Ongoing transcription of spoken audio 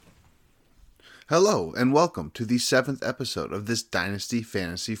Hello, and welcome to the 7th episode of this Dynasty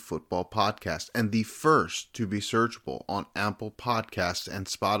Fantasy Football podcast, and the first to be searchable on Apple Podcasts and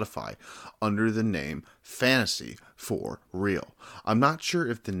Spotify under the name Fantasy for Real. I'm not sure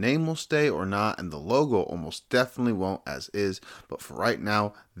if the name will stay or not, and the logo almost definitely won't as is, but for right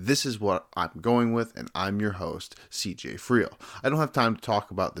now, this is what I'm going with, and I'm your host, CJ Friel. I don't have time to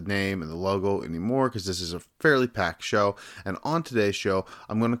talk about the name and the logo anymore because this is a fairly packed show, and on today's show,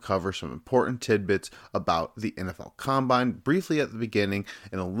 I'm going to cover some important tidbits about the NFL Combine briefly at the beginning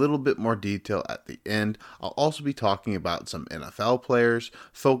and a little bit more detail at the end. I'll also be talking about some NFL players,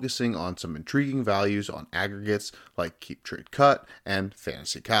 focusing on some intriguing values on aggregates like Keep Trade Cut and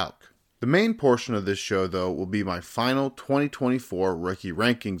Fantasy Calc. The main portion of this show, though, will be my final 2024 rookie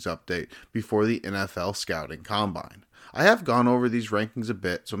rankings update before the NFL Scouting Combine. I have gone over these rankings a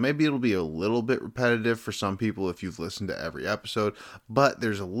bit, so maybe it'll be a little bit repetitive for some people if you've listened to every episode, but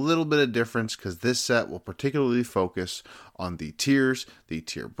there's a little bit of difference because this set will particularly focus on the tiers, the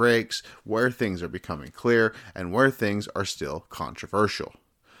tier breaks, where things are becoming clear, and where things are still controversial.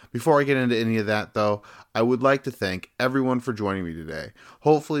 Before I get into any of that, though, I would like to thank everyone for joining me today.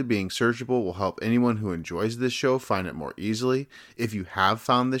 Hopefully, being searchable will help anyone who enjoys this show find it more easily. If you have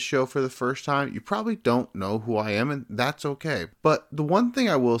found this show for the first time, you probably don't know who I am, and that's okay. But the one thing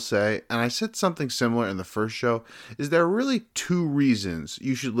I will say, and I said something similar in the first show, is there are really two reasons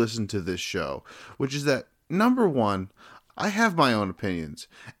you should listen to this show, which is that, number one, I have my own opinions,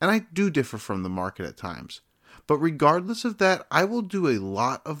 and I do differ from the market at times. But regardless of that, I will do a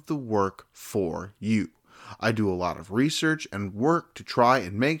lot of the work for you. I do a lot of research and work to try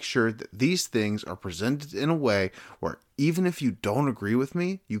and make sure that these things are presented in a way where even if you don't agree with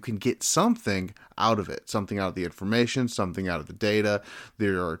me, you can get something out of it. Something out of the information, something out of the data.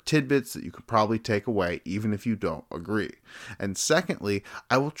 There are tidbits that you can probably take away even if you don't agree. And secondly,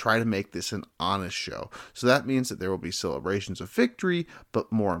 I will try to make this an honest show. So that means that there will be celebrations of victory,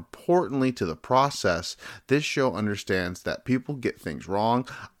 but more importantly to the process, this show understands that people get things wrong,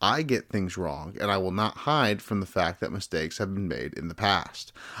 I get things wrong, and I will not hide from the fact that mistakes have been made in the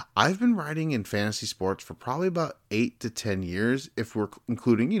past. I've been writing in fantasy sports for probably about 8 to 10 years, if we're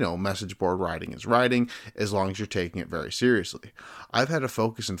including, message board writing as writing, as long as you're taking it very seriously. I've had a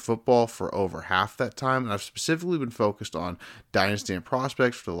focus in football for over half that time, and I've specifically been focused on dynasty and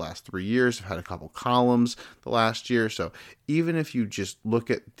prospects for the last 3 years. I've had a couple columns the last year, so even if you just look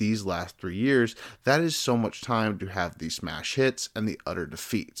at these last 3 years, that is so much time to have the smash hits and the utter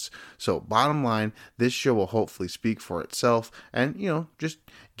defeats. So bottom line, this show will hopefully speak for itself and, just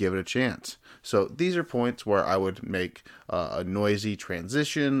give it a chance. So these are points where I would make a noisy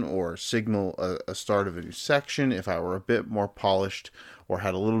transition or signal a start of a new section if I were a bit more polished or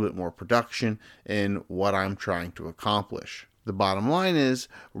had a little bit more production in what I'm trying to accomplish. The bottom line is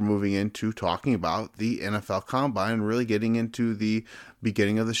we're moving into talking about the NFL Combine and really getting into the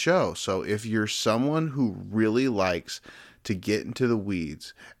beginning of the show. So if you're someone who really likes to get into the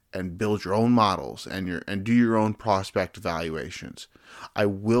weeds and build your own models and do your own prospect evaluations, I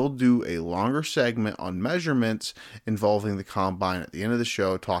will do a longer segment on measurements involving the Combine at the end of the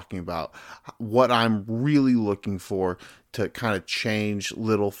show, talking about what I'm really looking for to kind of change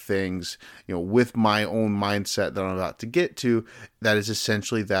little things, with my own mindset that I'm about to get to. That is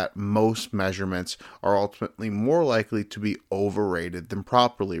essentially that most measurements are ultimately more likely to be overrated than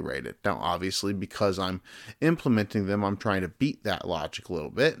properly rated. Now, obviously, because I'm implementing them, I'm trying to beat that logic a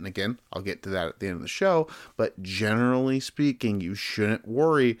little bit. And again, I'll get to that at the end of the show. But generally speaking, you shouldn't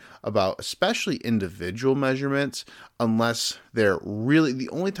worry about especially individual measurements unless they're really, the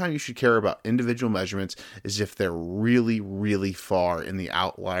only time you should care about individual measurements is if they're really, really far in the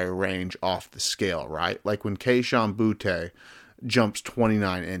outlier range off the scale, right? Like when Kayshon Boutte jumps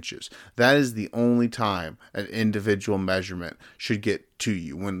 29 inches. That is the only time an individual measurement should get to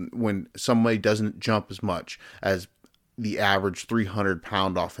you. When somebody doesn't jump as much as the average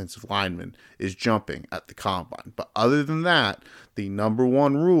 300-pound offensive lineman is jumping at the Combine. But other than that, the number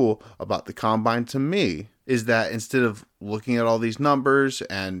one rule about the Combine to me is that instead of looking at all these numbers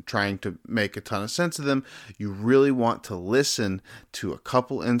and trying to make a ton of sense of them, you really want to listen to a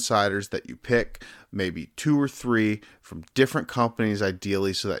couple insiders that you pick, maybe 2 or 3 from different companies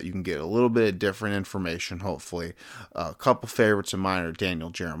ideally, so that you can get a little bit of different information, hopefully. A couple favorites of mine are Daniel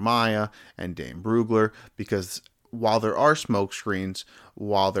Jeremiah and Dane Brugler, because while there are smoke screens,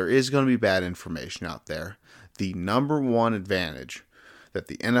 while there is going to be bad information out there, the number one advantage that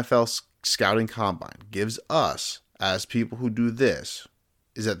the NFL Scouting Combine gives us as people who do this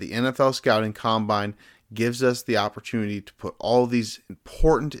is that the NFL Scouting Combine gives us the opportunity to put all these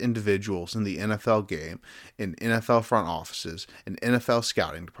important individuals in the NFL game, in NFL front offices, in NFL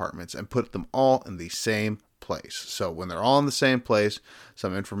scouting departments, and put them all in the same place. So when they're all in the same place,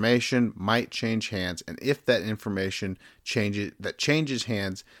 some information might change hands, and if that information changes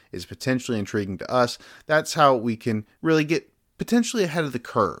hands is potentially intriguing to us, that's how we can really get potentially ahead of the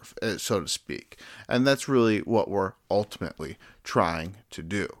curve, so to speak. And that's really what we're ultimately trying to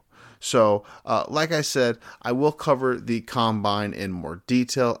do. So, like I said, I will cover the combine in more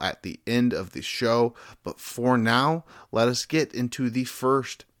detail at the end of the show. But for now, let us get into the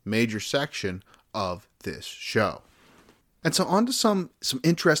first major section of this show. And so on to some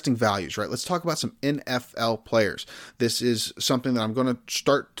interesting values, right? Let's talk about some NFL players. This is something that I'm going to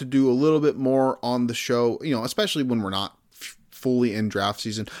start to do a little bit more on the show, especially when we're not fully in draft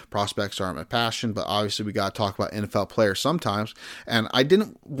season. Prospects aren't my passion, but obviously we got to talk about NFL players sometimes. And I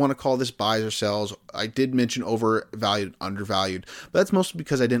didn't want to call this buys or sells. I did mention overvalued, undervalued, but that's mostly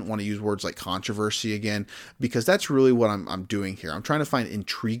because I didn't want to use words like controversy again, because that's really what I'm doing here. I'm trying to find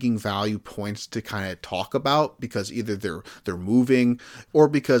intriguing value points to kind of talk about, because either they're moving or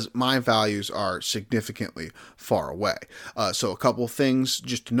because my values are significantly far away. So a couple things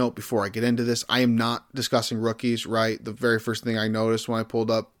just to note before I get into this. I am not discussing rookies, right? The very first thing I noticed when I pulled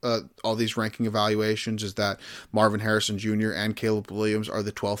up all these ranking evaluations is that Marvin Harrison Jr. and Caleb Williams are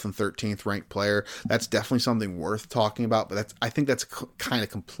the 12th and 13th ranked player. That's definitely something worth talking about, but I think that's kind of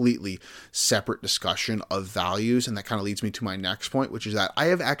completely separate discussion of values, and that kind of leads me to my next point, which is that I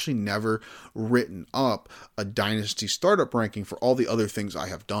have actually never written up a dynasty startup ranking for all the other things I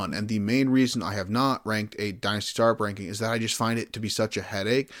have done, and the main reason I have not ranked a dynasty startup ranking is that I just find it to be such a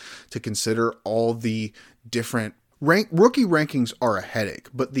headache to consider all the different rookie rankings. Are a headache,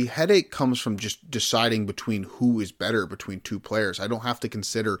 but the headache comes from just deciding between who is better between two players. I don't have to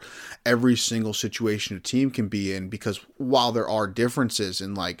consider every single situation a team can be in, because while there are differences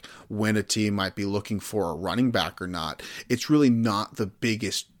in like when a team might be looking for a running back or not, it's really not the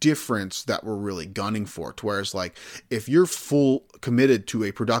biggest difference that we're really gunning for. Whereas like if you're full committed to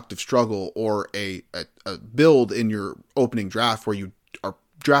a productive struggle or a build in your opening draft where you are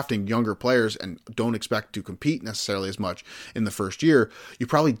drafting younger players and don't expect to compete necessarily as much in the first year, you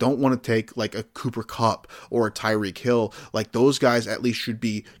probably don't want to take like a Cooper Kupp or a Tyreek Hill. Like those guys at least should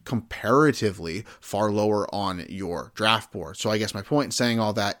be comparatively far lower on your draft board. So I guess my point in saying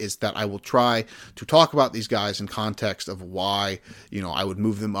all that is that I will try to talk about these guys in context of why, I would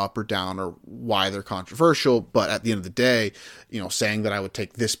move them up or down or why they're controversial. But at the end of the day, saying that I would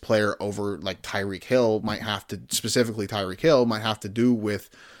take this player over like Tyreek Hill might have to do with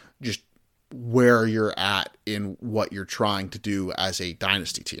just where you're at in what you're trying to do as a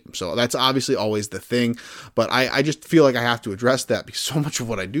dynasty team. So that's obviously always the thing, but I just feel like I have to address that because so much of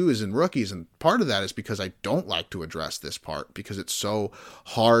what I do is in rookies, and part of that is because I don't like to address this part because it's so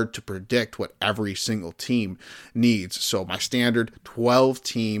hard to predict what every single team needs. So my standard 12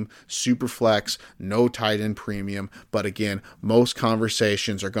 team super flex, no tight end premium, but again, most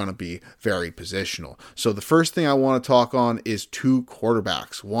conversations are going to be very positional. So the first thing I want to talk on is two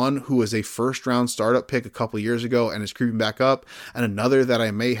quarterbacks, one who is a first round startup pick a couple years ago and is creeping back up, and another that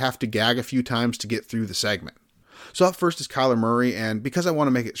I may have to gag a few times to get through the segment. So up first is Kyler Murray, and because I want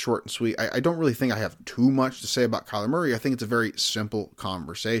to make it short and sweet, I don't really think I have too much to say about Kyler Murray. I think it's a very simple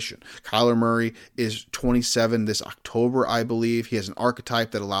conversation. Kyler Murray is 27 this October, I believe. He has an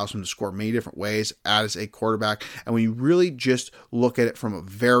archetype that allows him to score many different ways as a quarterback, and when you really just look at it from a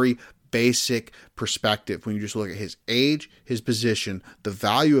very basic perspective, when you just look at his age, his position, the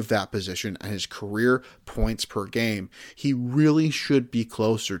value of that position, and his career points per game, he really should be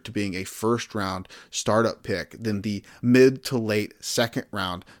closer to being a first round startup pick than the mid to late second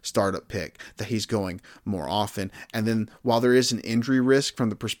round startup pick that he's going more often. And then while there is an injury risk from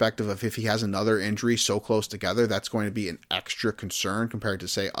the perspective of if he has another injury so close together, that's going to be an extra concern compared to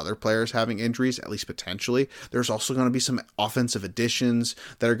say other players having injuries, at least potentially. There's also going to be some offensive additions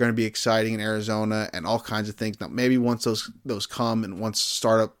that are going to be exciting in Arizona and all kinds of things. Now, maybe once those come and once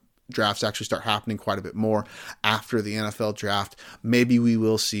startup drafts actually start happening quite a bit more after the NFL draft, maybe we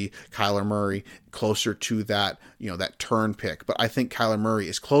will see Kyler Murray closer to that, that turn pick. But I think Kyler Murray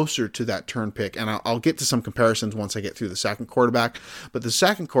is closer to that turn pick. And I'll get to some comparisons once I get through the second quarterback. But the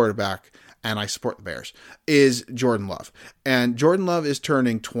second quarterback, and I support the Bears, is Jordan Love. And Jordan Love is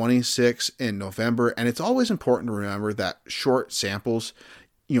turning 26 in November. And it's always important to remember that short samples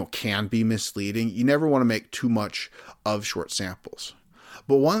can be misleading. You never want to make too much of short samples.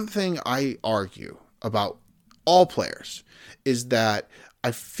 But one thing I argue about all players is that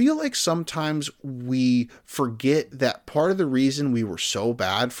I feel like sometimes we forget that part of the reason we were so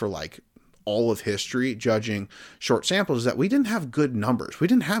bad for like all of history judging short samples is that we didn't have good numbers. We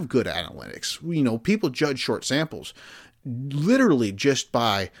didn't have good analytics. People judge short samples literally just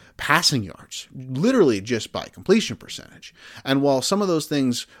by passing yards, literally just by completion percentage. And while some of those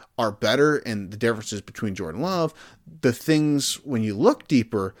things are better and the differences between Jordan Love, the things when you look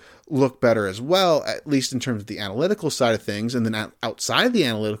deeper look better as well, at least in terms of the analytical side of things. And then outside the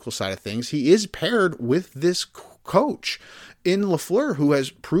analytical side of things, he is paired with this coach in LaFleur, who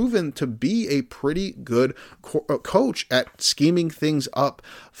has proven to be a pretty good coach at scheming things up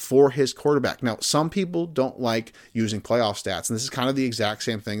for his quarterback. Now, some people don't like using playoff stats, and this is kind of the exact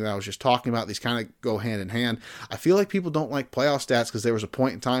same thing that I was just talking about. These kind of go hand in hand. I feel like people don't like playoff stats because there was a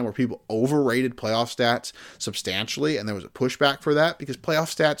point in time where people overrated playoff stats substantially, and there was a pushback for that because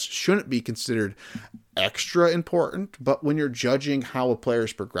playoff stats shouldn't be considered extra important, but when you're judging how a player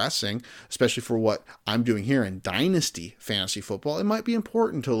is progressing, especially for what I'm doing here in dynasty fantasy football, it might be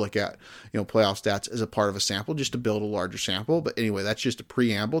important to look at, playoff stats as a part of a sample just to build a larger sample. But anyway, that's just a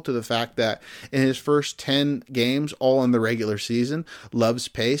preamble to the fact that in his first 10 games, all in the regular season, Love's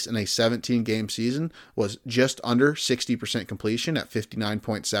pace in a 17 game season was just under 60% completion at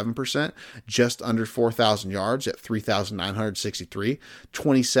 59.7%, just under 4,000 yards at 3,963,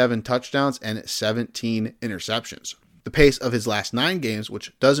 27 touchdowns, and 17 interceptions. The pace of his last 9 games,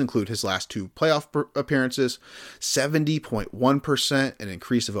 which does include his last 2 playoff appearances, 70.1%, an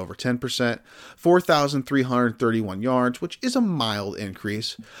increase of over 10%, 4,331 yards, which is a mild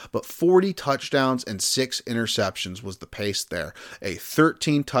increase, but 40 touchdowns and 6 interceptions was the pace there. A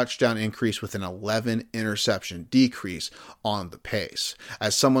 13 touchdown increase with an 11 interception decrease on the pace.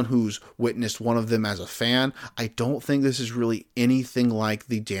 As someone who's witnessed one of them as a fan, I don't think this is really anything like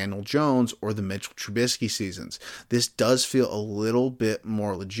the Daniel Jones or the Mitchell Trubisky seasons. This does feel a little bit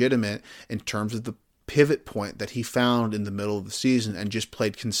more legitimate in terms of the pivot point that he found in the middle of the season and just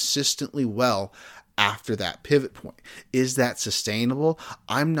played consistently well after that pivot point. Is that sustainable?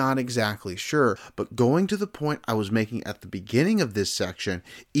 I'm not exactly sure, but going to the point I was making at the beginning of this section,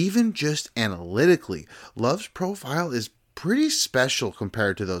 even just analytically, Love's profile is pretty special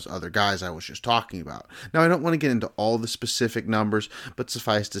compared to those other guys I was just talking about. Now, I don't want to get into all the specific numbers, but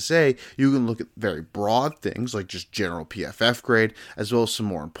suffice to say, you can look at very broad things like just general PFF grade, as well as some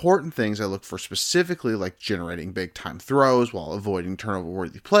more important things I look for specifically, like generating big time throws while avoiding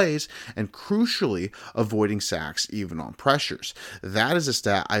turnover-worthy plays, and crucially, avoiding sacks even on pressures. That is a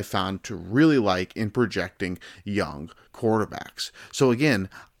stat I found to really like in projecting young quarterbacks. So again,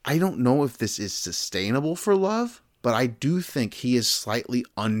 I don't know if this is sustainable for Love, but I do think he is slightly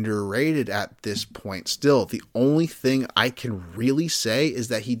underrated at this point still. The only thing I can really say is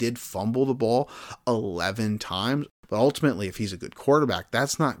that he did fumble the ball 11 times. But ultimately, if he's a good quarterback,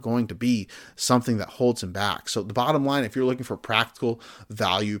 that's not going to be something that holds him back. So the bottom line, if you're looking for practical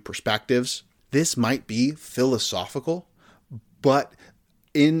value perspectives, this might be philosophical, but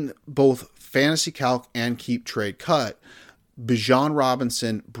in both Fantasy Calc and Keep Trade Cut, Bijan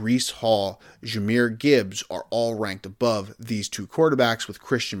Robinson, Breece Hall, Jahmyr Gibbs are all ranked above these 2 quarterbacks, with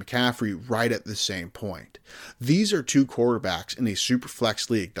Christian McCaffrey right at the same point. These are 2 quarterbacks in a super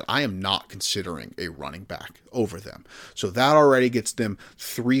flex league that I am not considering a running back over them. So that already gets them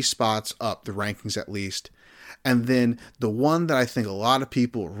 3 spots up the rankings at least. And then the one that I think a lot of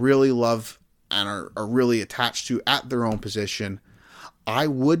people really love and are really attached to at their own position, I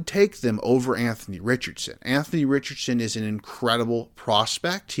would take them over Anthony Richardson. Anthony Richardson is an incredible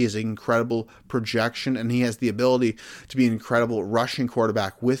prospect. He is an incredible projection, and he has the ability to be an incredible rushing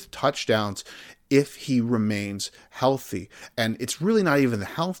quarterback with touchdowns if he remains healthy. And it's really not even the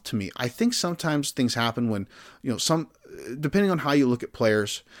health to me. I think sometimes things happen when, depending on how you look at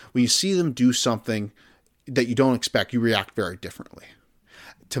players, when you see them do something that you don't expect, you react very differently.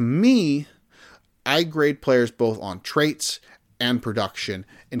 To me, I grade players both on traits and production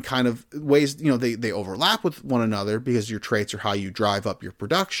in kind of ways, they overlap with one another because your traits are how you drive up your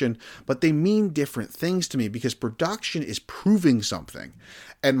production, but they mean different things to me because production is proving something.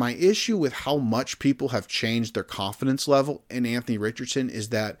 And my issue with how much people have changed their confidence level in Anthony Richardson is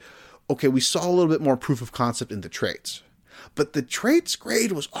that, okay, we saw a little bit more proof of concept in the traits, but the traits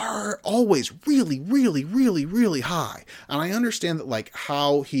grade was always really, really, really, really high. And I understand that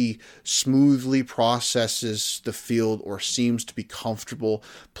how he smoothly processes the field or seems to be comfortable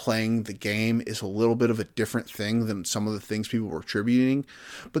playing the game is a little bit of a different thing than some of the things people were attributing.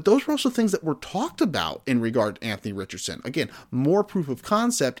 But those were also things that were talked about in regard to Anthony Richardson. Again, more proof of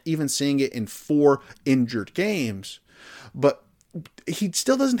concept, even seeing it in 4 injured games. But he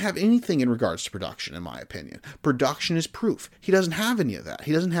still doesn't have anything in regards to production, in my opinion. Production is proof. He doesn't have any of that.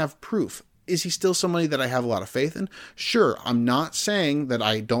 He doesn't have proof Is he still somebody that I have a lot of faith in? Sure. I'm not saying that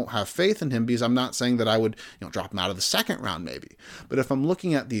I don't have faith in him, because I'm not saying that I would, drop him out of the second round maybe. But if I'm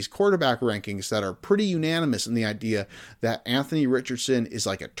looking at these quarterback rankings that are pretty unanimous in the idea that Anthony Richardson is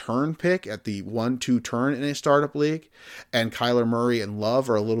like a turn pick at the 1-2 turn in a startup league, and Kyler Murray and Love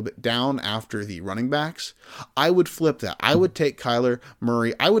are a little bit down after the running backs, I would flip that. I would take Kyler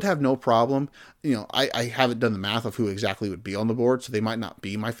Murray. I would have no problem. I haven't done the math of who exactly would be on the board, so they might not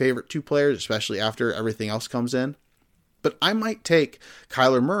be my favorite two players, especially after everything else comes in. But I might take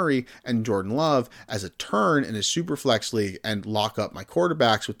Kyler Murray and Jordan Love as a turn in a super flex league and lock up my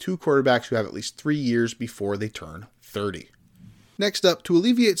quarterbacks with two quarterbacks who have at least 3 years before they turn 30. Next up, to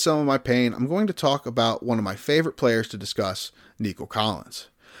alleviate some of my pain, I'm going to talk about one of my favorite players to discuss, Nico Collins.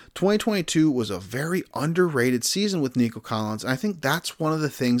 2022 was a very underrated season with Nico Collins, and I think that's one of the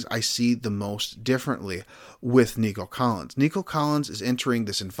things I see the most differently with Nico Collins. Nico Collins is entering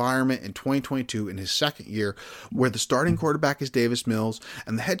this environment in 2022 in his second year where the starting quarterback is Davis Mills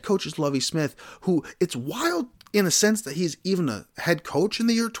and the head coach is Lovie Smith, who it's wild in a sense that he's even a head coach in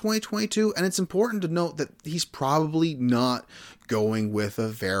the year 2022, and it's important to note that he's probably not going with a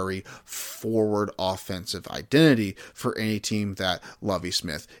very forward offensive identity for any team that Lovie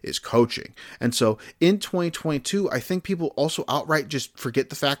Smith is coaching. And so in 2022, I think people also outright just forget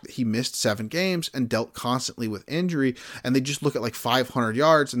the fact that he missed 7 games and dealt constantly with injury, and they just look at like 500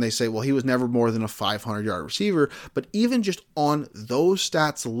 yards and they say, well, he was never more than a 500-yard receiver. But even just on those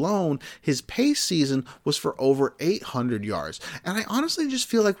stats alone, his pace season was for over 800 yards. And I honestly just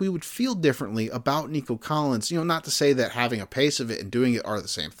feel like we would feel differently about Nico Collins. Not to say that having a pace of it and doing it are the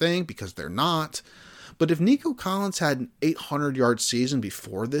same thing, because they're not. But if Nico Collins had an 800-yard season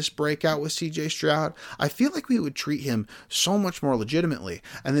before this breakout with CJ Stroud, I feel like we would treat him so much more legitimately.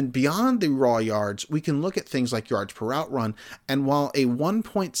 And then beyond the raw yards, we can look at things like yards per route run. And while a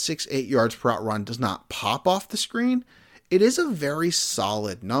 1.68 yards per route run does not pop off the screen, it is a very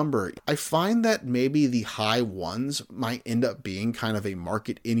solid number. I find that maybe the high ones might end up being kind of a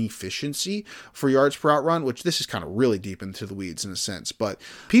market inefficiency for yards per route run, which this is kind of really deep into the weeds in a sense, but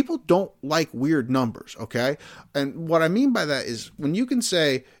people don't like weird numbers, okay? And what I mean by that is when you can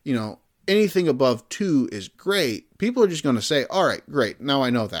say, anything above 2 is great, people are just going to say, all right, great, now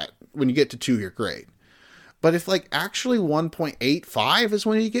I know that. When you get to 2, you're great. But if actually 1.85 is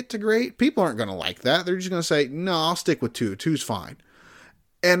when you get to great, people aren't going to like that. They're just going to say, no, I'll stick with 2. 2's fine.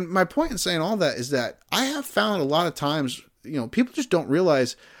 And my point in saying all that is that I have found a lot of times, people just don't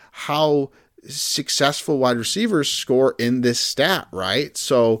realize how successful wide receivers score in this stat, right?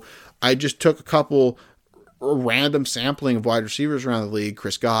 So I just took a couple random sampling of wide receivers around the league: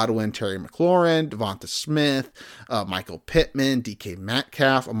 Chris Godwin, Terry McLaurin, Devonta Smith, Michael Pittman, DK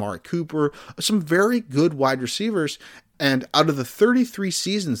Metcalf, Amari Cooper, some very good wide receivers. And out of the 33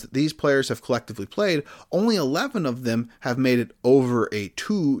 seasons that these players have collectively played, only 11 of them have made it over a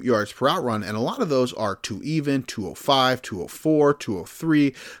 2 yards per route run. And a lot of those are 2 even, 205, 204,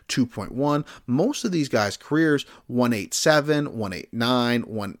 203, 2.1. Most of these guys' careers, 187, 189,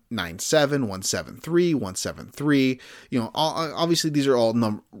 197, 173, 173. Obviously these are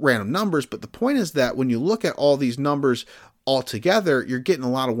all random numbers, but the point is that when you look at all these numbers all together, you're getting a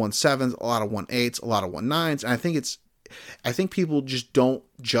lot of 17s, a lot of 18s, a lot of 19s. And I think people just don't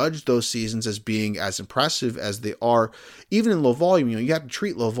judge those seasons as being as impressive as they are, even in low volume. You have to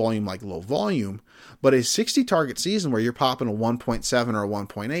treat low volume like low volume, but a 60 target season where you're popping a 1.7 or a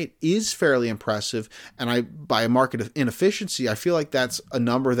 1.8 is fairly impressive. And by a market of inefficiency, I feel like that's a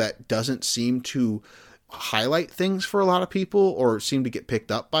number that doesn't seem to highlight things for a lot of people or seem to get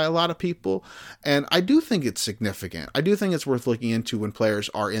picked up by a lot of people. And I do think it's significant. I do think it's worth looking into when players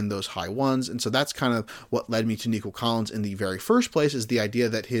are in those high ones. And so that's kind of what led me to Nico Collins in the very first place, is the idea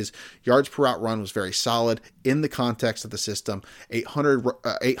that his yards per route run was very solid in the context of the system.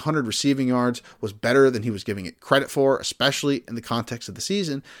 800 receiving yards was better than he was giving it credit for, especially in the context of the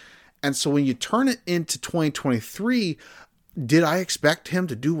season. And so when you turn it into 2023, did I expect him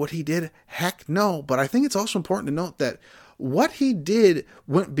to do what he did? Heck no. But I think it's also important to note that what he did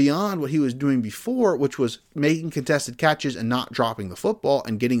went beyond what he was doing before, which was making contested catches and not dropping the football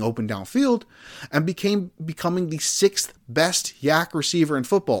and getting open downfield, and becoming the 6th best yak receiver in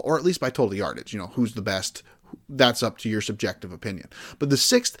football, or at least by total yardage. Who's the best? That's up to your subjective opinion. But the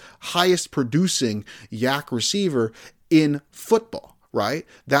 6th highest producing yak receiver in football, right?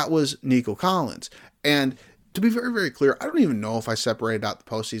 That was Nico Collins. And to be very, very clear, I don't even know if I separated out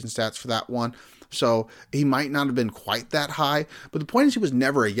the postseason stats for that one. So he might not have been quite that high. But the point is he was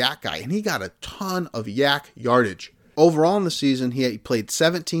never a yak guy. And he got a ton of yak yardage Overall in the season, he played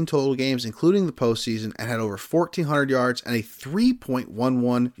 17 total games, including the postseason, and had over 1,400 yards and a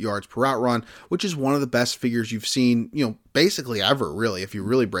 3.11 yards per route run, which is one of the best figures you've seen, basically ever, really, if you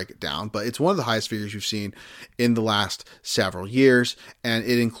really break it down. But it's one of the highest figures you've seen in the last several years, and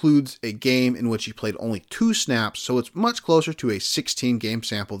it includes a game in which he played only 2 snaps, so it's much closer to a 16-game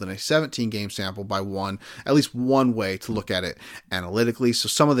sample than a 17-game sample by at least one way to look at it analytically. So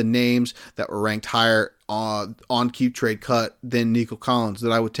some of the names that were ranked higher on Keep Trade Cut than Nico Collins,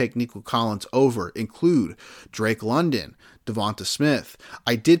 that I would take Nico Collins over, include Drake London, Devonta Smith.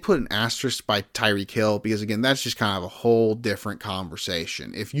 I did put an asterisk by Tyreek Hill because, again, that's just kind of a whole different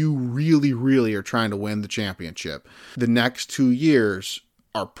conversation. If you really, really are trying to win the championship, the next 2 years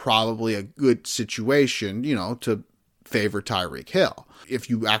are probably a good situation, to favor Tyreek Hill. If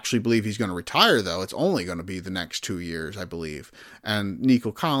you actually believe he's going to retire, though, it's only going to be the next 2 years, I believe. And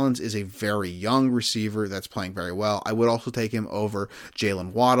Nico Collins is a very young receiver that's playing very well. I would also take him over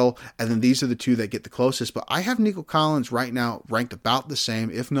Jalen Waddle. And then these are the two that get the closest. But I have Nico Collins right now ranked about the same,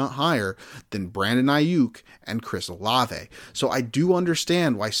 if not higher, than Brandon Ayuk and Chris Olave. So I do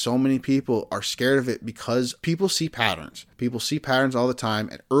understand why so many people are scared of it, because people see patterns. People see patterns all the time,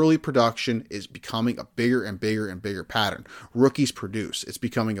 and early production is becoming a bigger and bigger and bigger pattern. Rookies produce. It's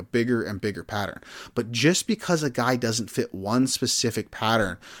becoming a bigger and bigger pattern. But just because a guy doesn't fit one specific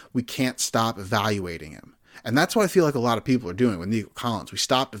pattern, we can't stop evaluating him. And that's what I feel like a lot of people are doing with Nico Collins. We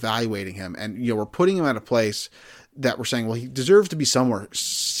stopped evaluating him, and we're putting him at a place that we're saying, well, he deserves to be somewhere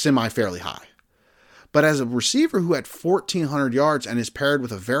semi-fairly high. But as a receiver who had 1,400 yards and is paired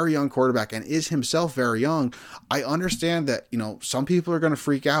with a very young quarterback and is himself very young, I understand that, some people are going to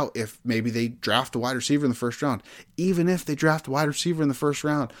freak out if maybe they draft a wide receiver in the first round. Even if they draft a wide receiver in the first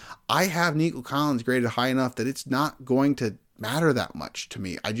round, I have Nico Collins graded high enough that it's not going to matter that much to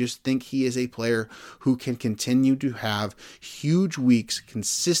me. I just think he is a player who can continue to have huge weeks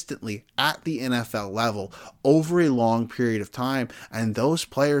consistently at the NFL level over a long period of time. And those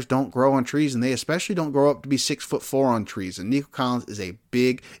players don't grow on trees, and they especially don't grow up to be 6'4" on trees. And Nico Collins is a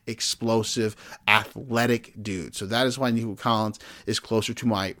big, explosive, athletic dude. So that is why Nico Collins is closer to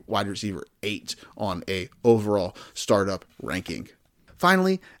my wide receiver 8 on a overall startup ranking.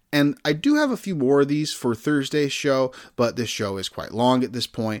 Finally, and I do have a few more of these for Thursday's show, but this show is quite long at this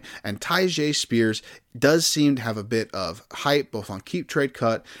point, and Tyjae Spears does seem to have a bit of hype both on Keep Trade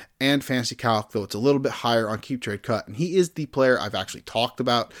Cut and Fantasy Calc, though it's a little bit higher on Keep Trade Cut, and he is the player I've actually talked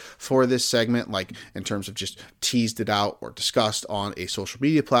about for this segment, like in terms of just teased it out or discussed on a social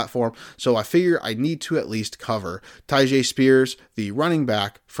media platform, so I figure I need to at least cover Tyjae Spears, the running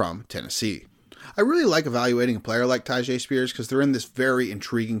back from Tennessee. I really like evaluating a player like Tyjae Spears because they're in this very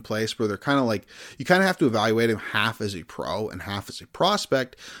intriguing place where they're kind of like, you kind of have to evaluate him half as a pro and half as a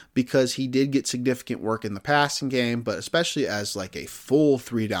prospect, because he did get significant work in the passing game, but especially as like a full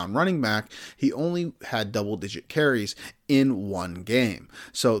 3-down running back, he only had double-digit carries in one game.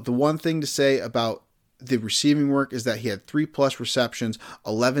 So the one thing to say about the receiving work is that he had 3+ receptions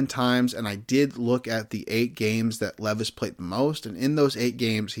 11 times, and I did look at the 8 games that Levis played the most, and in those 8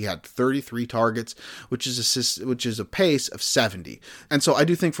 games he had 33 targets, which is a pace of 70. And so I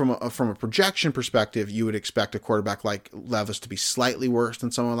do think from a projection perspective, you would expect a quarterback like Levis to be slightly worse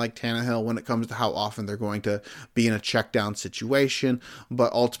than someone like Tannehill when it comes to how often they're going to be in a check down situation,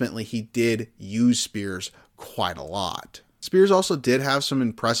 but ultimately he did use Spears quite a lot. Spears also did have some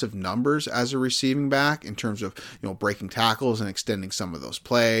impressive numbers as a receiving back in terms of, breaking tackles and extending some of those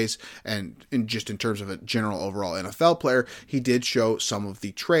plays. And just in terms of a general overall NFL player, he did show some of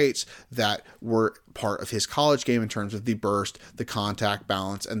the traits that were part of his college game in terms of the burst, the contact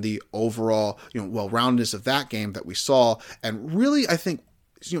balance, and the overall, well-roundedness of that game that we saw. And really, I think,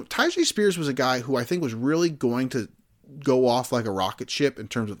 Tyjae Spears was a guy who I think was really going to go off like a rocket ship in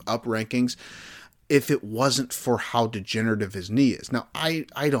terms of up rankings if it wasn't for how degenerative his knee is. Now, I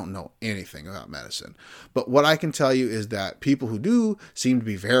don't know anything about medicine, but what I can tell you is that people who do seem to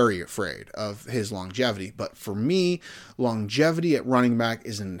be very afraid of his longevity. But for me, longevity at running back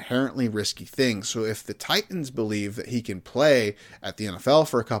is an inherently risky thing. So if the Titans believe that he can play at the NFL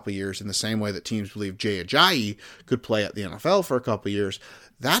for a couple years in the same way that teams believe Jay Ajayi could play at the NFL for a couple years,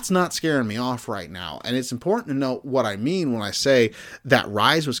 that's not scaring me off right now. And it's important to note what I mean when I say that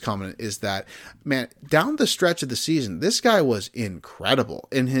rise was coming, is that, man, down the stretch of the season, this guy was incredible.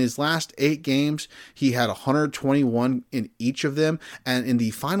 In his last 8 games, he had 121 in each of them. And in the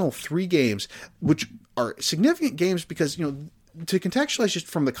final 3 games, which are significant games because, to contextualize just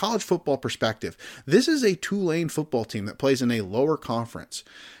from the college football perspective, this is a Tulane football team that plays in a lower conference.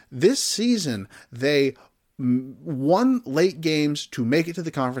 This season, they won late games to make it to the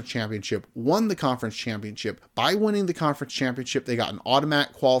conference championship, won the conference championship. By winning the conference championship, they got an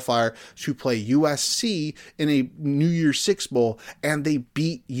automatic qualifier to play USC in a New Year's Six Bowl, and they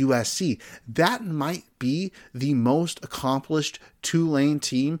beat USC. That might be the most accomplished Tulane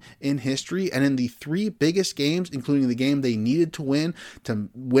team in history, and in the three biggest games, including the game they needed to win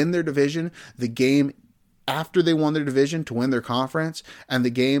their division, the game after they won their division to win their conference, and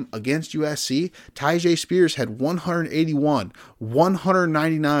the game against USC, Tyjae Spears had 181,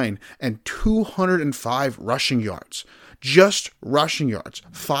 199, and 205 rushing yards. Just rushing yards,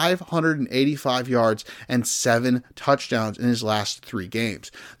 585 yards and 7 touchdowns in his last 3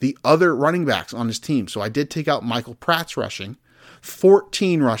 games. The other running backs on his team, so I did take out Michael Pratt's rushing,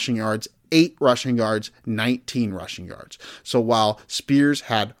 14 rushing yards, 8 rushing yards, 19 rushing yards. So while Spears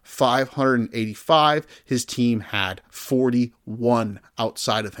had 585, his team had 41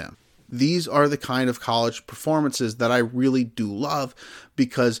 outside of him. These are the kind of college performances that I really do love,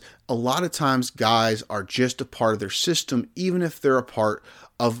 because a lot of times guys are just a part of their system, even if they're a part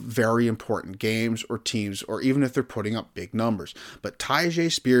of very important games or teams, or even if they're putting up big numbers. But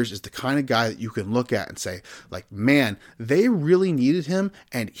Tyjae Spears is the kind of guy that you can look at and say, like, man, they really needed him,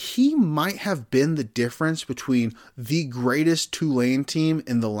 and he might have been the difference between the greatest Tulane team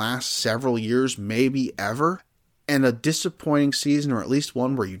in the last several years, maybe ever, and a disappointing season, or at least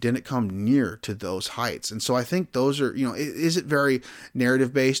one where you didn't come near to those heights. And so I think those are, is it very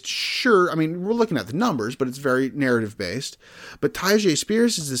narrative based? Sure. I mean, we're looking at the numbers, but it's very narrative based. But Tyjae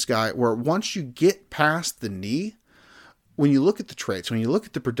Spears is this guy where once you get past the knee, when you look at the traits, when you look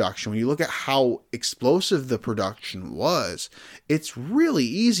at the production, when you look at how explosive the production was, it's really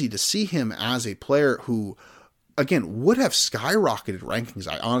easy to see him as a player who, again, would have skyrocketed rankings,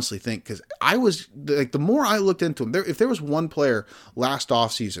 I honestly think, because I was, like, the more I looked into him, if there was one player last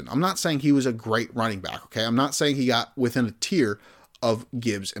offseason, I'm not saying he was a great running back, okay? I'm not saying he got within a tier of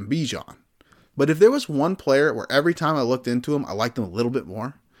Gibbs and Bijan. But if there was one player where every time I looked into him, I liked him a little bit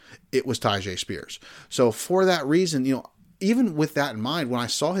more, it was Tyjae Spears. So for that reason, even with that in mind, when I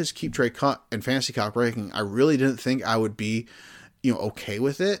saw his keep trade cut and fantasy calc ranking, I really didn't think I would be, okay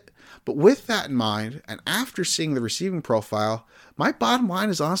with it. But with that in mind, and after seeing the receiving profile, my bottom line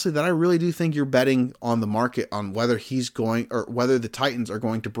is honestly that I really do think you're betting on the market on whether he's going, or whether the Titans are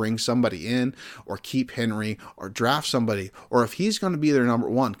going to bring somebody in or keep Henry or draft somebody, or if he's going to be their number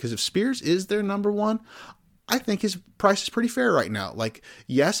one. Because if Spears is their number one, I think his price is pretty fair right now. Like,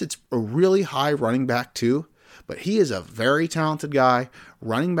 yes, it's a really high running back too, but he is a very talented guy.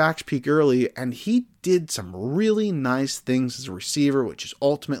 Running backs peak early, and he did some really nice things as a receiver, which is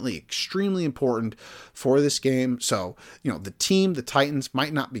ultimately extremely important for this game. So, the team, the Titans,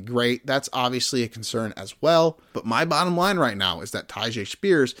 might not be great. That's obviously a concern as well. But my bottom line right now is that Tyjae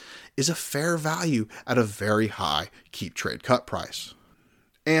Spears is a fair value at a very high keep trade cut price.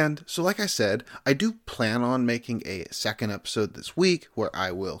 And so, like I said, I do plan on making a second episode this week where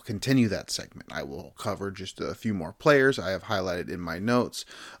I will continue that segment. I will cover just a few more players I have highlighted in my notes.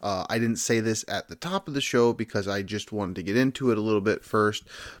 I didn't say this at the top of the show because I just wanted to get into it a little bit first.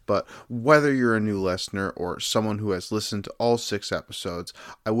 But whether you're a new listener or someone who has listened to all 6 episodes,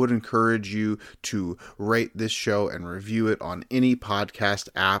 I would encourage you to rate this show and review it on any podcast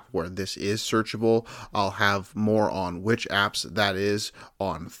app where this is searchable. I'll have more on which apps that is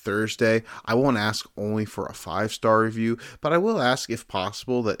on Thursday. I won't ask only for a 5-star review, but I will ask, if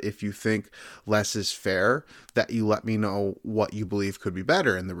possible, that if you think less is fair, that you let me know what you believe could be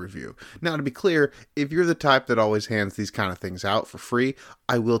better in the review. Now, to be clear, if you're the type that always hands these kind of things out for free,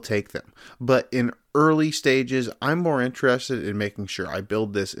 I will take them. But in early stages, I'm more interested in making sure I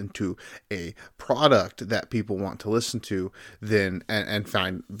build this into a product that people want to listen to than and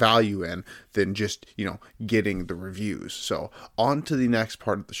find value in, than just, getting the reviews. So on to the next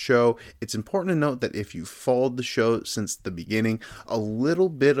part of the show. It's important to note that if you followed the show since the beginning, a little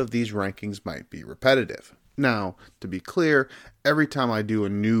bit of these rankings might be repetitive. Now, to be clear, every time I do a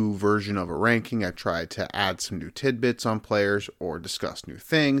new version of a ranking, I try to add some new tidbits on players or discuss new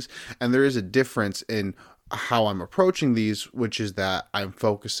things, and there is a difference in how I'm approaching these, which is that I'm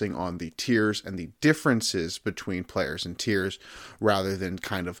focusing on the tiers and the differences between players and tiers rather than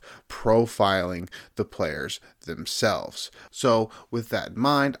kind of profiling the players themselves. So with that in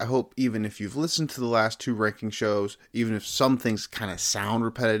mind, I hope even if you've listened to the last 2 ranking shows, even if some things kind of sound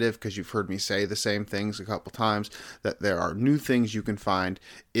repetitive because you've heard me say the same things a couple times, that there are new things you can find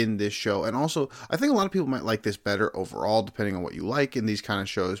in this show. And also, I think a lot of people might like this better overall, depending on what you like in these kind of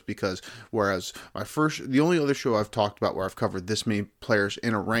shows, because whereas the only other show I've talked about where I've covered this many players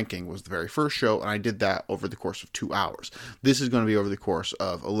in a ranking was the very first show, and I did that over the course of 2 hours. This is going to be over the course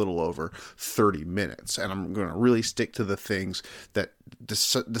of a little over 30 minutes, and I'm going to really stick to the things that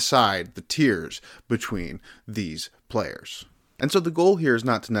decide the tiers between these players. And so the goal here is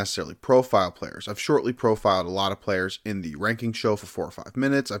not to necessarily profile players. I've shortly profiled a lot of players in the ranking show for 4 or 5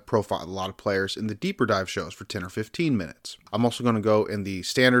 minutes. I've profiled a lot of players in the deeper dive shows for 10 or 15 minutes. I'm also going to go in the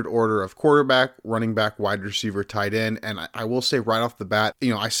standard order of quarterback, running back, wide receiver, tight end. And I will say right off the bat,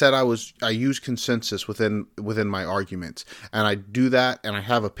 I said I use consensus within my arguments, and I do that, and I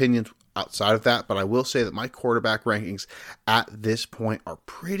have opinions outside of that, but I will say that my quarterback rankings at this point are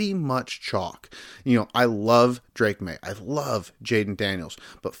pretty much chalk. I love Drake May. I love Jaden Daniels,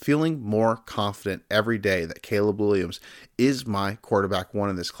 but feeling more confident every day that Caleb Williams is my quarterback one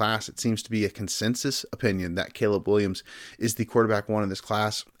in this class. It seems to be a consensus opinion that Caleb Williams is the quarterback one in this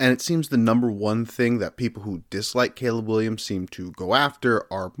class, and it seems the number one thing that people who dislike Caleb Williams seem to go after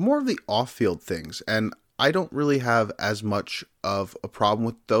are more of the off-field things, and I don't really have as much of a problem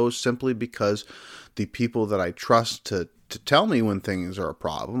with those, simply because the people that I trust to tell me when things are a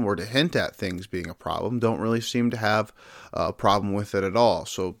problem or to hint at things being a problem don't really seem to have a problem with it at all.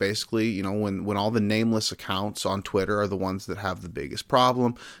 So basically, when all the nameless accounts on Twitter are the ones that have the biggest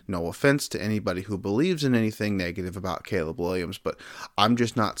problem, no offense to anybody who believes in anything negative about Caleb Williams, but I'm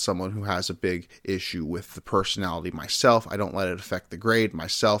just not someone who has a big issue with the personality myself. I don't let it affect the grade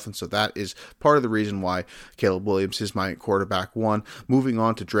myself, and so that is part of the reason why Caleb Williams is my quarterback one. Moving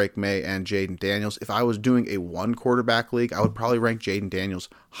on to Drake May and Jaden Daniels. If I was doing a one quarterback league, I would probably rank Jaden Daniels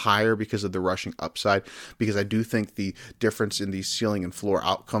higher because of the rushing upside, because I do think the difference in these ceiling and floor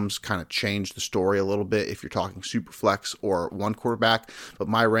outcomes kind of change the story a little bit if you're talking super flex or one quarterback. But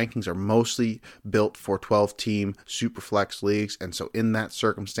my rankings are mostly built for 12-team super flex leagues, and so in that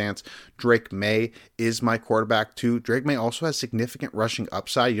circumstance, Drake May is my quarterback too. Drake May also has significant rushing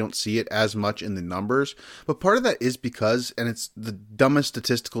upside. You don't see it as much in the numbers, but part of that is because, and it's the dumbest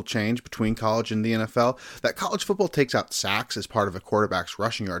statistical change between college and the NFL, that college football takes out sacks as part of a quarterback's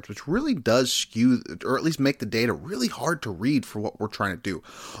rushing yards, which really does skew, or at least make the data really hard to read for what we're trying to do.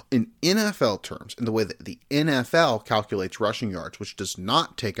 In NFL terms, in the way that the NFL calculates rushing yards, which does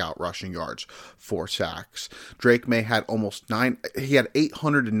not take out rushing yards for sacks, Drake May had he had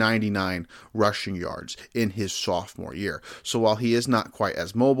 899 rushing yards in his sophomore year. So while he is not quite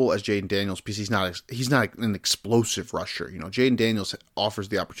as mobile as Jaden Daniels, because he's not an explosive rusher. Jaden Daniels offers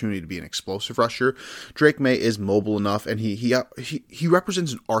the opportunity to be an explosive rusher. Drake May is mobile enough, and he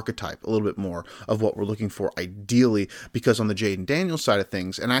represents an archetype a little bit more of what we're looking for ideally, because on the Jaden Daniels side of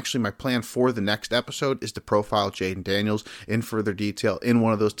things, and actually my plan for the next episode is to profile Jaden Daniels in further detail in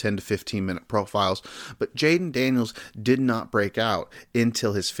one of those 10 to 15 minute profiles, but Jaden Daniels did not break out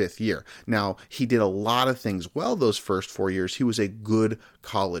until his 5th year. Now, he did a lot of things well those first 4 years. He was a good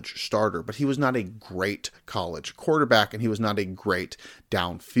college starter, but he was not a great college quarterback, and he was not a great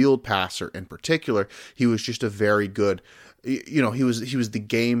downfield passer in particular. He was just a very good, he was the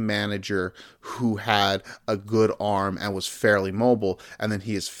game manager who had a good arm and was fairly mobile, and then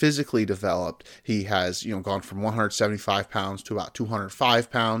he is physically developed. He has, gone from 175 pounds to about 205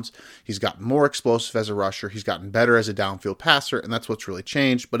 pounds. He's gotten more explosive as a rusher. He's gotten better as a downfield passer, and that's what's really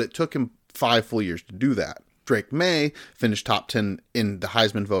changed, but it took him 5 full years to do that. Drake May finished top 10 in the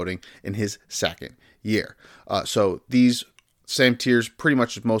Heisman voting in his 2nd year. So these same tiers pretty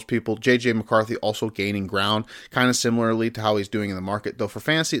much as most people. J.J. McCarthy also gaining ground, kind of similarly to how he's doing in the market, though for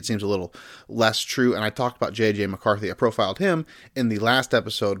fantasy it seems a little less true, and I talked about J.J. McCarthy. I profiled him in the last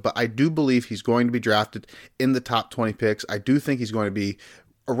episode, but I do believe he's going to be drafted in the top 20 picks. I do think he's going to be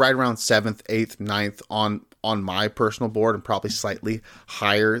right around 7th, 8th, 9th on my personal board, and probably slightly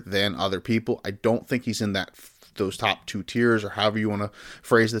higher than other people. I don't think he's in those top 2 tiers, or however you want to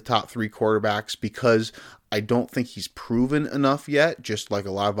phrase the top 3 quarterbacks, because I don't think he's proven enough yet, just like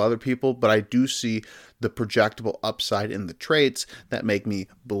a lot of other people, but I do see the projectable upside in the traits that make me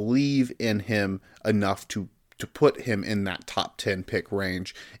believe in him enough to put him in that top 10 pick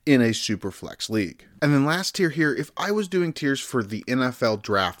range in a super flex league. And then last tier here, if I was doing tiers for the NFL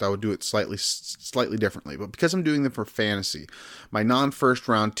draft, I would do it slightly differently. But because I'm doing them for fantasy, my non-first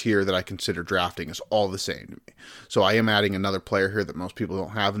round tier that I consider drafting is all the same to me. So I am adding another player here that most people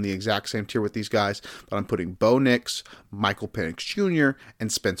don't have in the exact same tier with these guys, but I'm putting Bo Nix, Michael Penix Jr.,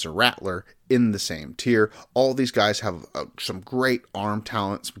 and Spencer Rattler in the same tier. All these guys have some great arm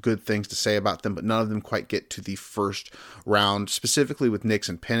talent, some good things to say about them, but none of them quite get to the first round. Specifically with Nix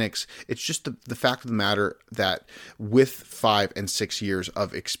and Penix, it's just the fact of the matter that with 5 and 6 years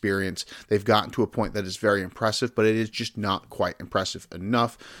of experience, they've gotten to a point that is very impressive, but it is just not quite impressive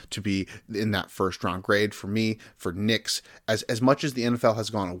enough to be in that first round grade for me, for Knicks. As much as the NFL has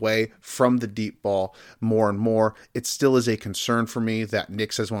gone away from the deep ball more and more, it still is a concern for me that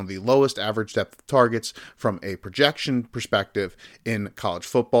Knicks has one of the lowest average depth of targets from a projection perspective in college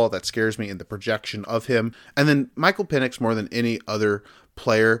football. That scares me in the projection of him. And then Michael Penix, more than any other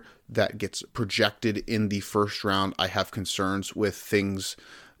player that gets projected in the first round, I have concerns with things,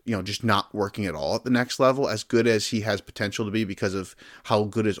 just not working at all at the next level, as good as he has potential to be because of how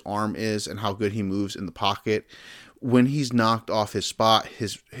good his arm is and how good he moves in the pocket. When he's knocked off his spot,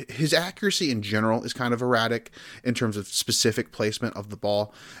 his accuracy in general is kind of erratic in terms of specific placement of the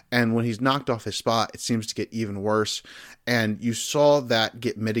ball. And when he's knocked off his spot, it seems to get even worse. And you saw that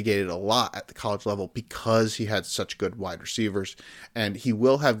get mitigated a lot at the college level because he had such good wide receivers. And he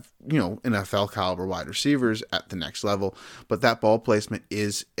will have, NFL caliber wide receivers at the next level. But that ball placement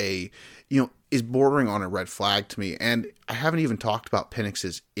is is bordering on a red flag to me. And I haven't even talked about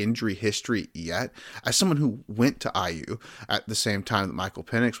Penix's injury history yet. As someone who went to IU at the same time that Michael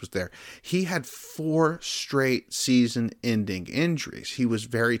Penix was there, he had 4 straight season-ending injuries. He was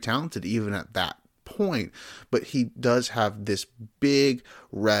very talented even at that point, but he does have this big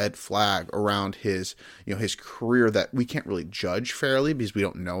red flag around his career that we can't really judge fairly because we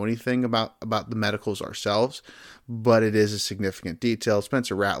don't know anything about the medicals ourselves, but it is a significant detail.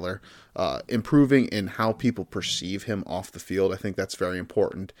 Spencer Rattler improving in how people perceive him off the field, I think that's very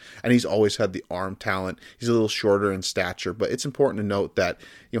important, and he's always had the arm talent. He's a little shorter in stature, but it's important to note that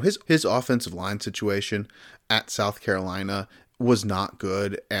his offensive line situation at South Carolina was not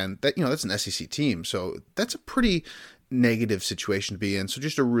good, and that that's an SEC team, so that's a pretty negative situation to be in. So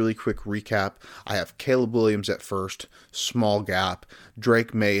just a really quick recap: I have Caleb Williams at first, small gap;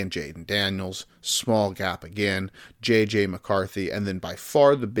 Drake May and Jaden Daniels, small gap again; JJ McCarthy, and then by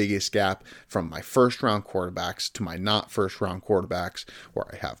far the biggest gap from my first round quarterbacks to my not first round quarterbacks, where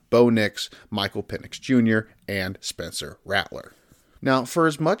I have Bo Nix, Michael Penix Jr., and Spencer Rattler. Now, for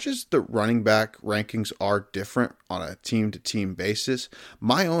as much as the running back rankings are different on a team-to-team basis,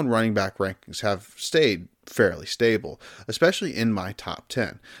 my own running back rankings have stayed fairly stable, especially in my top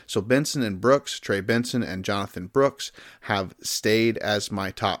 10. So Benson and Brooks, Trey Benson and Jonathan Brooks, have stayed as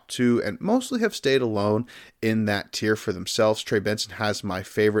my top 2 and mostly have stayed alone in that tier for themselves. Trey Benson has my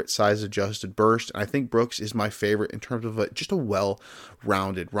favorite size-adjusted burst, and I think Brooks is my favorite in terms of just a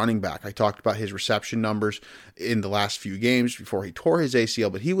well-rounded running back. I talked about his reception numbers in the last few games before he tore his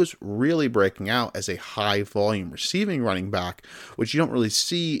ACL, but he was really breaking out as a high-volume receiving running back, which you don't really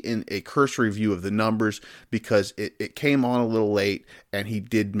see in a cursory view of the numbers, because it came on a little late and he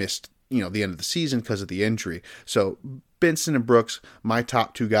did miss, the end of the season because of the injury. So Benson and Brooks, my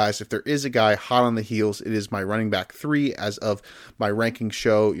top 2 guys. If there is a guy hot on the heels, it is my running back 3 as of my ranking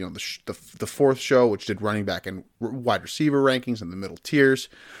show, the fourth show, which did running back and wide receiver rankings in the middle tiers.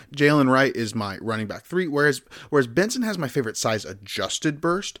 Jalen Wright is my running back 3, whereas Benson has my favorite size adjusted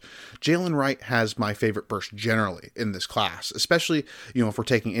burst. Jalen Wright has my favorite burst generally in this class, especially, if we're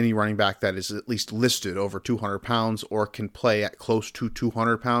taking any running back that is at least listed over 200 pounds or can play at close to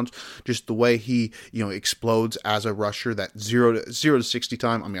 200 pounds. Just the way he, explodes as a rusher, that 0 to 60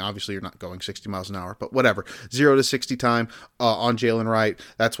 time. I mean, obviously you're not going 60 miles an hour, but whatever. 0 to 60 time on Jalen Wright.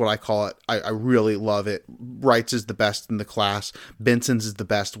 That's what I call it. I really love it. Wright's is the best in the class. Benson's is the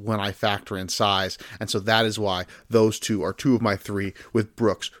best when I factor in size. And so that is why those 2 are 2 of my 3, with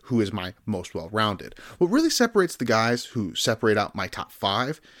Brooks, who is my most well-rounded. What really separates the guys who separate out my top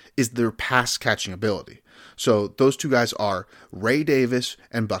 5 is their pass catching ability. So those 2 guys are Ray Davis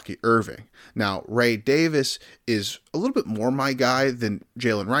and Bucky Irving. Now, Ray Davis is a little bit more my guy than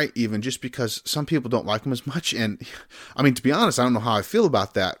Jalen Wright, even just because some people don't like him as much. And I mean, to be honest, I don't know how I feel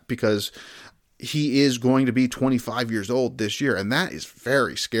about that, because he is going to be 25 years old this year, and that is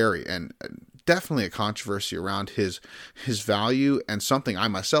very scary and definitely a controversy around his value, and something I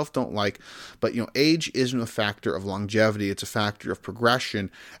myself don't like. But age isn't a factor of longevity, it's a factor of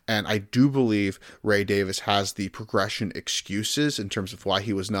progression, and I do believe Ray Davis has the progression excuses in terms of why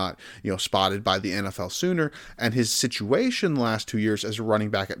he was not spotted by the NFL sooner, and his situation the last 2 years as a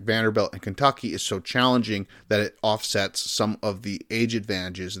running back at Vanderbilt and Kentucky is so challenging that it offsets some of the age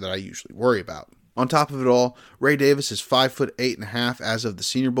advantages that I usually worry about. On top of it all, Ray Davis is 5'8.5" as of the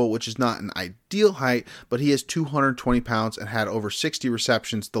Senior Bowl, which is not an ideal height, but he is 220 pounds and had over 60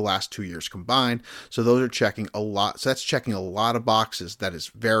 receptions the last 2 years combined. So those are checking a lot. So that's checking a lot of boxes. That is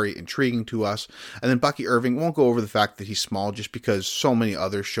very intriguing to us. And then Bucky Irving, won't go over the fact that he's small just because so many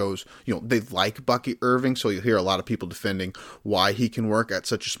other shows, they like Bucky Irving. So you'll hear a lot of people defending why he can work at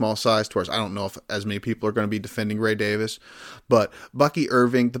such a small size. Whereas I don't know if as many people are going to be defending Ray Davis. But Bucky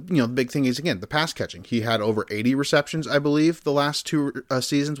Irving, the big thing is, again, the pass catching. He had over 80 receptions, I believe, the last two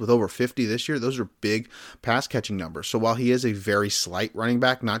seasons, with over 50 this year. Those are big pass catching numbers. So while he is a very slight running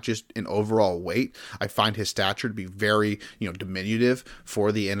back, not just in overall weight, I find his stature to be very, diminutive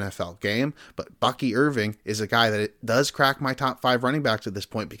for the NFL game. But Bucky Irving is a guy that does crack my top 5 running backs at this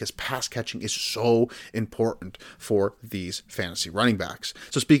point because pass catching is so important for these fantasy running backs.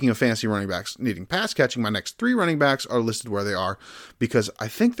 So speaking of fantasy running backs needing pass catching, my next 3 running backs are listed where they are because I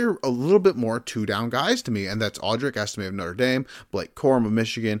think they're a little bit more 2-down guys to me, and that's Audric Estime of Notre Dame, Blake Corum of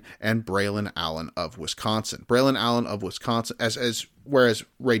Michigan, and Braylon Allen of Wisconsin. Braylon Allen of Wisconsin, whereas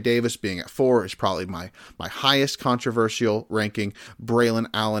Ray Davis being at 4 is probably my highest controversial ranking. Braylon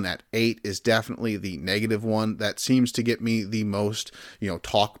Allen at 8 is definitely the negative one. That seems to get me the most,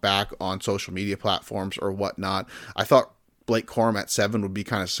 talk back on social media platforms or whatnot. I thought Blake Corum at 7 would be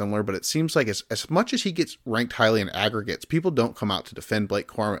kind of similar, but it seems like as much as he gets ranked highly in aggregates, people don't come out to defend Blake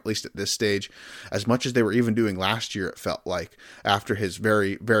Corum, at least at this stage, as much as they were even doing last year, it felt like, after his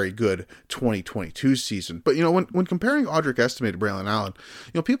very, very good 2022 season. But, when comparing Audric Estime to Braylon Allen,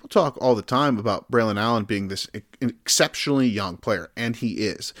 people talk all the time about Braylon Allen being this exceptionally young player, and he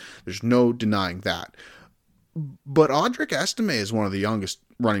is. There's no denying that. But Audric Estime is one of the youngest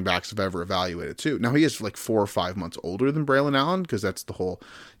running backs I've ever evaluated too. Now he is like 4 or 5 months older than Braylon Allen, because that's the whole,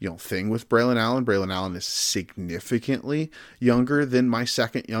 thing with Braylon Allen. Braylon Allen is significantly younger than my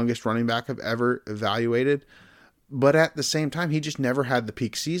second youngest running back I've ever evaluated. But at the same time, he just never had the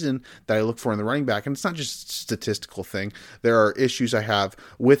peak season that I look for in the running back. And it's not just a statistical thing. There are issues I have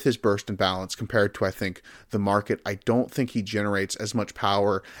with his burst and balance compared to, I think, the market. I don't think he generates as much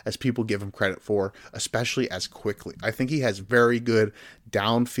power as people give him credit for, especially as quickly. I think he has very good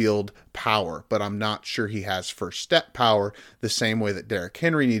downfield power, but I'm not sure he has first step power the same way that Derrick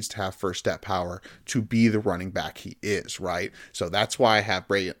Henry needs to have first step power to be the running back he is, right? So that's why I have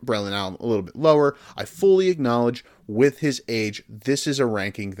Braylon Allen a little bit lower. I fully acknowledge with his age, this is a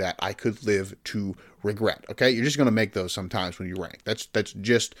ranking that I could live to regret. Okay. You're just going to make those sometimes when you rank. That's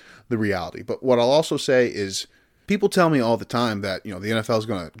just the reality. But what I'll also say is, people tell me all the time that, the NFL is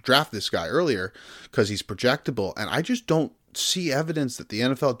going to draft this guy earlier because he's projectable. And I just don't see evidence that the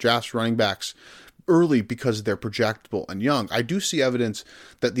NFL drafts running backs early because they're projectable and young. I do see evidence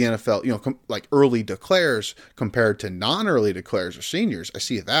that the NFL, early declares compared to non-early declares or seniors. I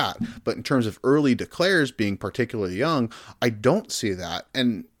see that. But in terms of early declares being particularly young, I don't see that.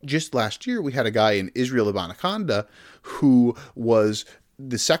 And just last year, we had a guy in Israel Abanikanda who was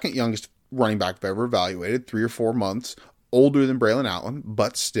the second youngest running back I've ever evaluated, 3 or 4 months older than Braylon Allen,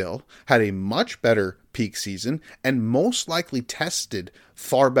 but still had a much better peak season and most likely tested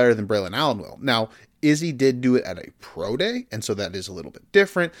far better than Braylon Allen will. Now, Izzy did do it at a pro day, and so that is a little bit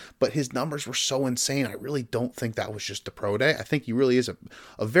different, but his numbers were so insane. I really don't think that was just a pro day. I think he really is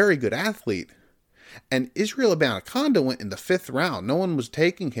a very good athlete. And Israel Abanikanda went in the 5th round. No one was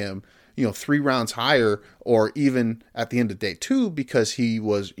taking him, 3 rounds higher or even at the end of day 2 because he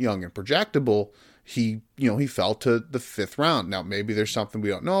was young and projectable. He fell to the 5th round. Now, maybe there's something we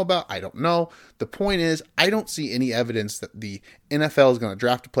don't know about. I don't know. The point is, I don't see any evidence that the NFL is going to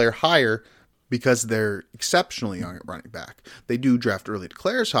draft a player higher because they're exceptionally young at running back. They do draft early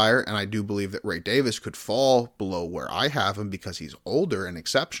declares higher, and I do believe that Ray Davis could fall below where I have him because he's older and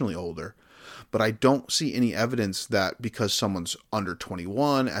exceptionally older. But I don't see any evidence that because someone's under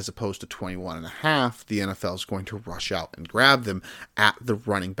 21 as opposed to 21 and a half, the NFL is going to rush out and grab them at the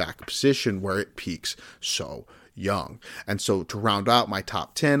running back position where it peaks so young. And so to round out my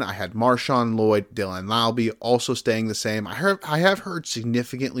top 10, I had Marshawn Lloyd, Dylan Laube also staying the same. I have heard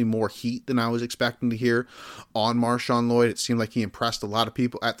significantly more heat than I was expecting to hear on Marshawn Lloyd. It seemed like he impressed a lot of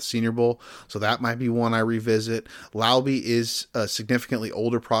people at the Senior Bowl, so that might be one I revisit. Laube is a significantly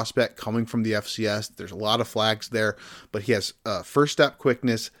older prospect coming from the FCS. There's a lot of flags there, but he has first step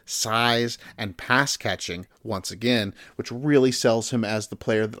quickness, size, and pass catching once again, which really sells him as the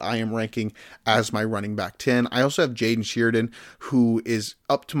player that I am ranking as my running back 10. I I also have Jaden Sheridan, who is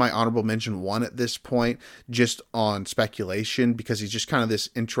up to my honorable mention 1 at this point, just on speculation, because he's just kind of this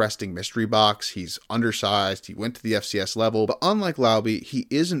interesting mystery box. He's undersized. He went to the FCS level, but unlike Laube, he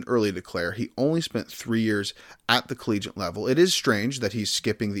is an early declare. He only spent 3 years at the collegiate level. It is strange that he's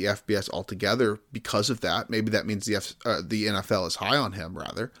skipping the FBS altogether because of that. Maybe that means the NFL is high on him,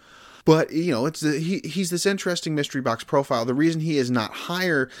 rather. But, he's this interesting mystery box profile. The reason he is not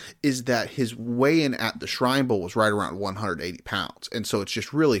higher is that his weigh-in at the Shrine Bowl was right around 180 pounds. And so it's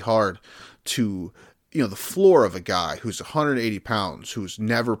just really hard to, the floor of a guy who's 180 pounds, who's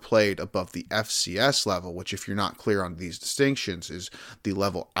never played above the FCS level, which, if you're not clear on these distinctions, is the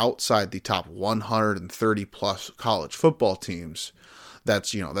level outside the top 130 plus college football teams.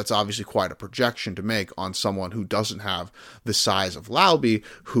 That's obviously quite a projection to make on someone who doesn't have the size of Laube,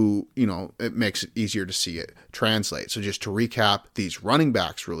 who, it makes it easier to see it translate. So just to recap these running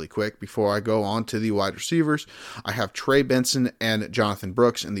backs really quick before I go on to the wide receivers, I have Trey Benson and Jonathan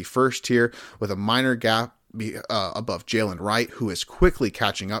Brooks in the first tier with a minor gap above Jalen Wright, who is quickly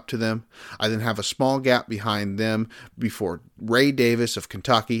catching up to them. I then have a small gap behind them before Ray Davis of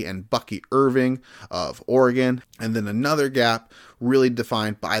Kentucky and Bucky Irving of Oregon, and then another gap really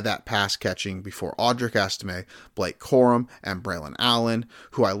defined by that pass catching before Audric Estime, Blake Corum, and Braylon Allen,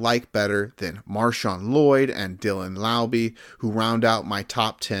 who I like better than Marshawn Lloyd and Dylan Laube, who round out my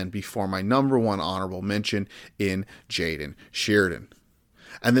top 10 before my number 1 honorable mention in Jaden Sheridan.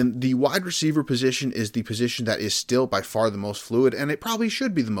 And then the wide receiver position is the position that is still by far the most fluid, and it probably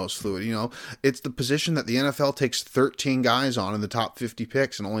should be the most fluid. It's the position that the NFL takes 13 guys on in the top 50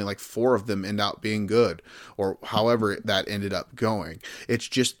 picks, and only like 4 of them end up being good, or however that ended up going. It's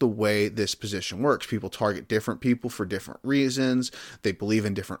just the way this position works. People target different people for different reasons. They believe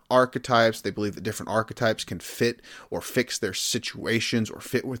in different archetypes. They believe that different archetypes can fit or fix their situations or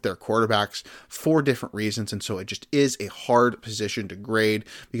fit with their quarterbacks for different reasons, and so it just is a hard position to grade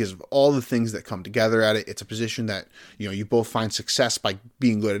because of all the things that come together at it. It's a position that, you both find success by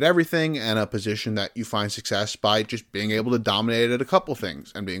being good at everything, and a position that you find success by just being able to dominate at a couple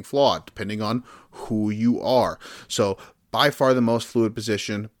things and being flawed, depending on who you are. So by far the most fluid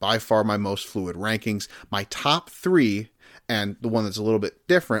position, by far my most fluid rankings. My top 3, and the one that's a little bit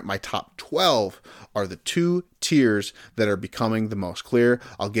different, my top 12, are the 2 tiers that are becoming the most clear.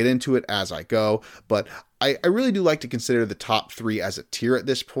 I'll get into it as I go, but I really do like to consider the top 3 as a tier at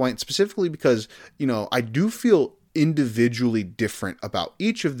this point, specifically because, I do feel individually different about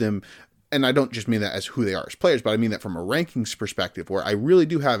each of them. And I don't just mean that as who they are as players, but I mean that from a rankings perspective, where I really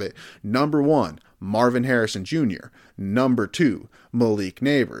do have it. Number 1, Marvin Harrison Jr. Number 2, Malik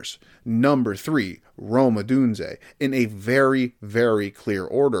Neighbors. Number 3, Rome Odunze, in a very, very clear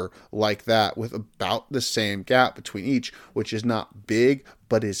order like that, with about the same gap between each, which is not big,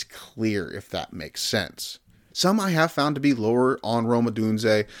 but is clear, if that makes sense. Some I have found to be lower on Rome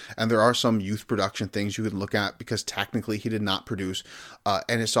Odunze, and there are some youth production things you can look at because technically he did not produce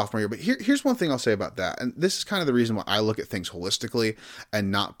in his sophomore year. But here's one thing I'll say about that, and this is kind of the reason why I look at things holistically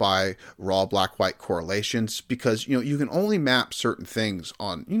and not by raw black-white correlations, because you can only map certain things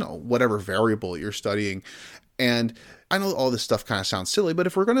on whatever variable you're studying. And I know all this stuff kind of sounds silly, but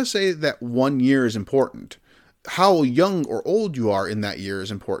if we're going to say that 1 year is important, how young or old you are in that year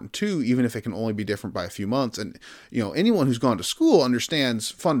is important too, even if it can only be different by a few months. And, anyone who's gone to school understands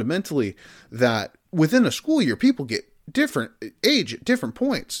fundamentally that within a school year, people get different age at different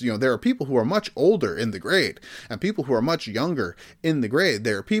points. There are people who are much older in the grade and people who are much younger in the grade.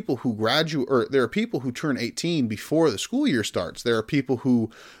 There are people who graduate, or there are people who turn 18 before the school year starts. There are people who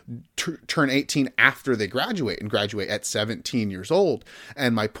turn 18 after they graduate and graduate at 17 years old.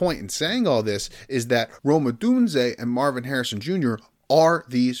 And my point in saying all this is that Rome Odunze and Marvin Harrison Jr. are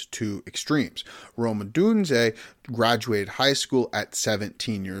these 2 extremes. Rome Odunze graduated high school at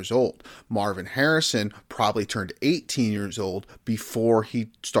 17 years old. Marvin Harrison probably turned 18 years old before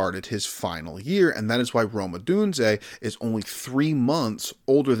he started his final year, and that is why Rome Odunze is only 3 months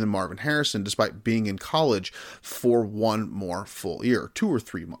older than Marvin Harrison, despite being in college for 1 more full year, 2 or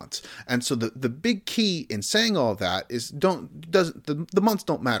 3 months. And so the big key in saying all that is the months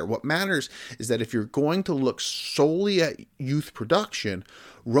don't matter. What matters is that if you're going to look solely at youth production,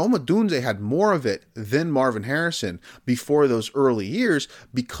 Rome Odunze had more of it than Marvin Harrison before those early years,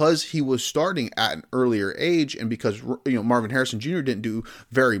 because he was starting at an earlier age, and because Marvin Harrison Jr. didn't do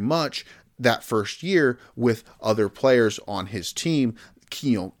very much that first year with other players on his team,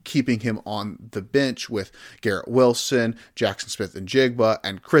 keeping him on the bench with Garrett Wilson, Jackson Smith and Jigba,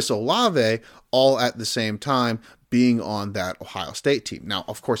 and Chris Olave all at the same time, being on that Ohio State team. Now,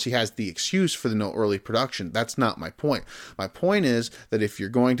 of course, he has the excuse for the no early production. That's not my point. My point is that if you're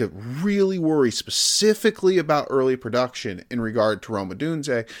going to really worry specifically about early production in regard to Rome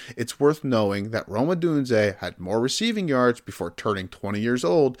Odunze, it's worth knowing that Rome Odunze had more receiving yards before turning 20 years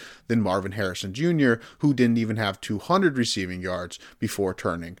old than Marvin Harrison Jr., who didn't even have 200 receiving yards before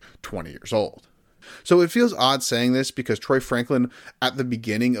turning 20 years old. So it feels odd saying this because Troy Franklin, at the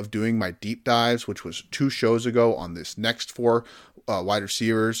beginning of doing my deep dives, which was 2 shows ago on this next 4 wide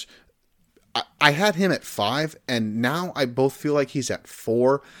receivers, I had him at 5, and now I both feel like he's at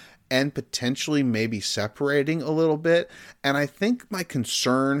 4 and potentially maybe separating a little bit. And I think my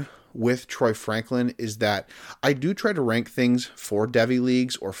concern with Troy Franklin is that I do try to rank things for Devy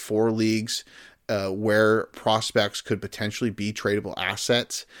leagues or for leagues where prospects could potentially be tradable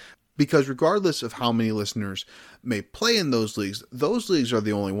assets. Because regardless of how many listeners may play in those leagues are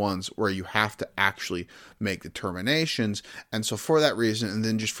the only ones where you have to actually make determinations. And so for that reason, and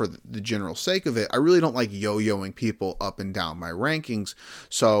then just for the general sake of it, I really don't like yo-yoing people up and down my rankings.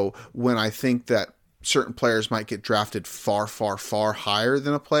 So when I think that certain players might get drafted far, far, far higher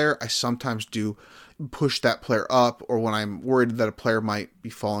than a player, I sometimes do push that player up, or when I'm worried that a player might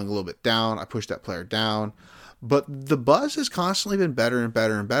be falling a little bit down, I push that player down. But the buzz has constantly been better and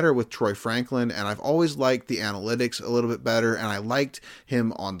better and better with Troy Franklin, and I've always liked the analytics a little bit better, and I liked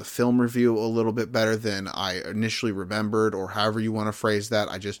him on the film review a little bit better than I initially remembered, or however you want to phrase that.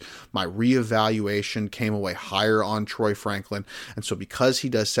 My reevaluation came away higher on Troy Franklin, and so because he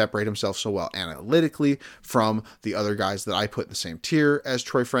does separate himself so well analytically from the other guys that I put in the same tier as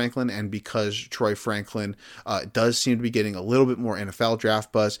Troy Franklin, and because Troy Franklin does seem to be getting a little bit more NFL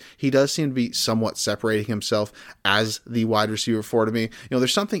draft buzz, he does seem to be somewhat separating himself as the wide receiver 4 to me.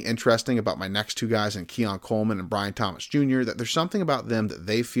 There's something interesting about my next 2 guys in Keon Coleman and Brian Thomas Jr., that there's something about them that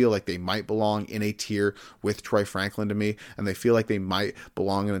they feel like they might belong in a tier with Troy Franklin to me, and they feel like they might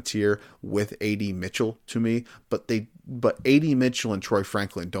belong in a tier with A.D. Mitchell to me, but A.D. Mitchell and Troy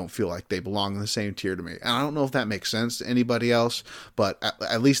Franklin don't feel like they belong in the same tier to me. And I don't know if that makes sense to anybody else, but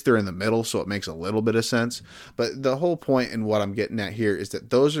at least they're in the middle, so it makes a little bit of sense. But the whole point in what I'm getting at here is that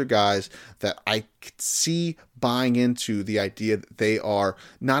those are guys that I could see buying into the idea that they are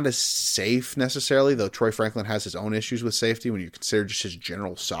not as safe necessarily, though Troy Franklin has his own issues with safety when you consider just his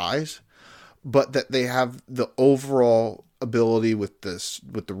general size, but that they have the overall ability with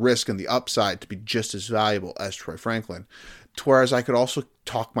the risk and the upside to be just as valuable as Troy Franklin. Whereas I could also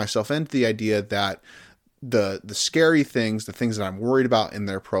talk myself into the idea that the scary things, the things that I'm worried about in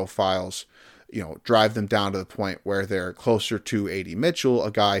their profiles, drive them down to the point where they're closer to A.D. Mitchell,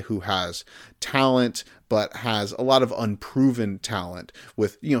 a guy who has talent, but has a lot of unproven talent,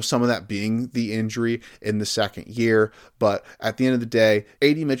 with, some of that being the injury in the second year. But at the end of the day,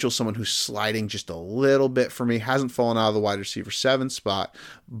 A.D. Mitchell's someone who's sliding just a little bit for me, hasn't fallen out of the wide receiver 7 spot.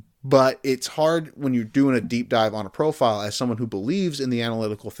 But it's hard when you're doing a deep dive on a profile as someone who believes in the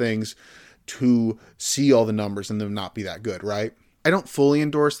analytical things to see all the numbers and them not be that good, right? I don't fully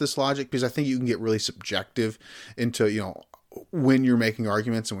endorse this logic because I think you can get really subjective into, when you're making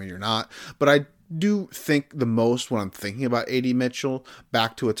arguments and when you're not. But I do think the most when I'm thinking about A.D. Mitchell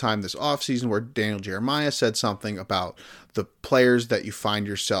back to a time this offseason where Daniel Jeremiah said something about the players that you find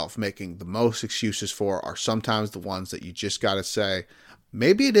yourself making the most excuses for are sometimes the ones that you just got to say,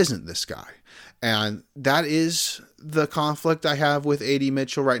 maybe it isn't this guy. And that is the conflict I have with A.D.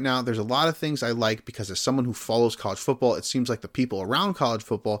 Mitchell right now. There's a lot of things I like because as someone who follows college football, it seems like the people around college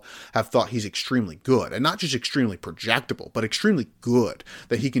football have thought he's extremely good, and not just extremely projectable, but extremely good,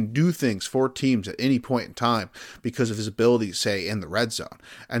 that he can do things for teams at any point in time because of his ability, say, in the red zone.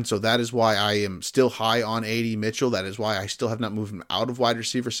 And so that is why I am still high on A.D. Mitchell. That is why I still have not moved him out of wide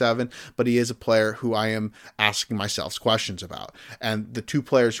receiver 7, but he is a player who I am asking myself questions about. And the 2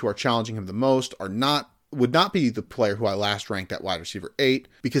 players who are challenging him the most would not be the player who I last ranked at wide receiver 8,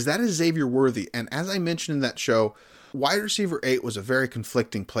 because that is Xavier Worthy. And as I mentioned in that show, wide receiver 8 was a very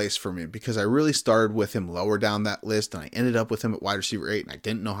conflicting place for me because I really started with him lower down that list and I ended up with him at wide receiver 8 and I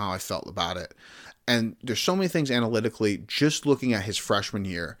didn't know how I felt about it. And there's so many things analytically just looking at his freshman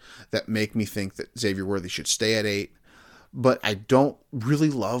year that make me think that Xavier Worthy should stay at 8. But I don't really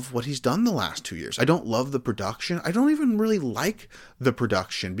love what he's done the last 2 years. I don't love the production. I don't even really like the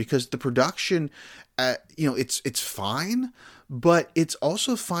production because the production, it's fine, but it's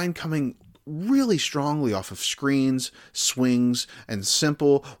also fine coming really strongly off of screens, swings, and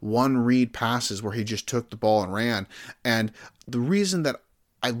simple one-read passes where he just took the ball and ran. And the reason that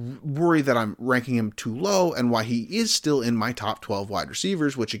I worry that I'm ranking him too low, and why he is still in my top 12 wide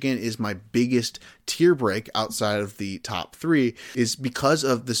receivers, which again is my biggest tier break outside of the top 3, is because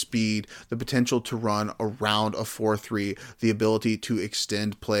of the speed, the potential to run around a 4-3, the ability to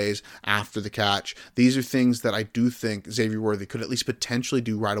extend plays after the catch. These are things that I do think Xavier Worthy could at least potentially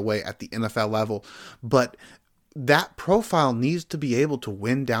do right away at the NFL level, but that profile needs to be able to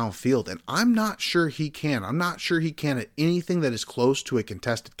win downfield, and I'm not sure he can. I'm not sure he can at anything that is close to a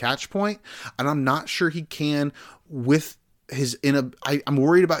contested catch point, and I'm not sure he can with I'm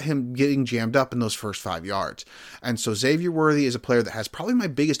worried about him getting jammed up in those first 5 yards. And so Xavier Worthy is a player that has probably my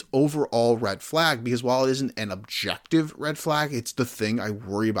biggest overall red flag, because while it isn't an objective red flag, it's the thing I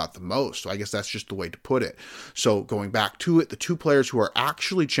worry about the most. So I guess that's just the way to put it. So going back to it, the 2 players who are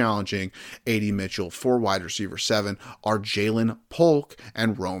actually challenging A.D. Mitchell for wide receiver 7 are Jalen Polk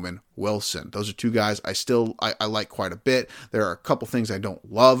and Roman Wilson. Those are 2 guys I like quite a bit. There are a couple things I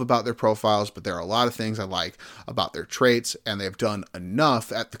don't love about their profiles, but there are a lot of things I like about their traits, and they've done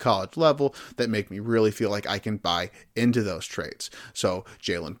enough at the college level that make me really feel like I can buy into those traits. So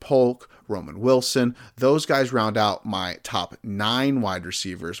Jalen Polk, Roman Wilson, those guys round out my top 9 wide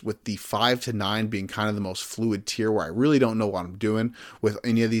receivers, with the 5 to 9 being kind of the most fluid tier, where I really don't know what I'm doing with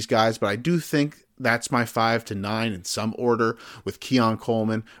any of these guys, but I do think that's my 5 to 9 in some order, with Keon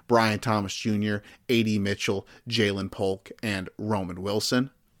Coleman, Brian Thomas Jr., A.D. Mitchell, Jalen Polk, and Roman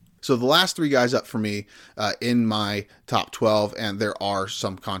Wilson. So the last 3 guys up for me in my top 12, and there are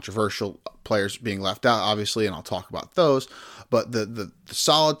some controversial players being left out, obviously, and I'll talk about those. But the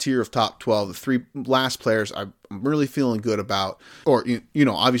solid tier of top 12, the 3 last players I'm really feeling good about, or,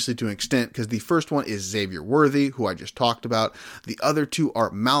 obviously to an extent, because the first one is Xavier Worthy, who I just talked about. The other 2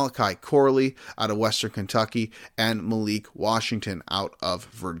 are Malachi Corley out of Western Kentucky and Malik Washington out of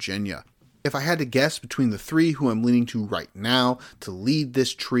Virginia. If I had to guess between the 3 who I'm leaning to right now to lead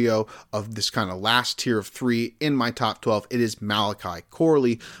this trio of this kind of last tier of 3 in my top 12, it is Malachi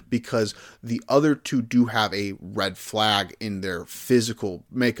Corley, because the other 2 do have a red flag in their physical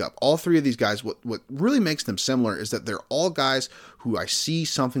makeup. All 3 of these guys, what really makes them similar is that they're all guys who I see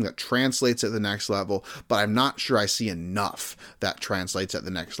something that translates at the next level, but I'm not sure I see enough that translates at the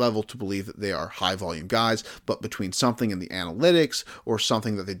next level to believe that they are high volume guys. But between something in the analytics or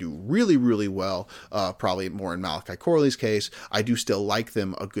something that they do really, really well, probably more in Malachi Corley's case, I do still like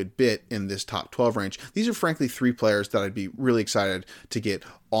them a good bit in this top 12 range. These are frankly 3 players that I'd be really excited to get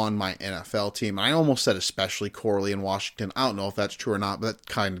on my NFL team. I almost said especially Corley and Washington. I don't know if that's true or not, but that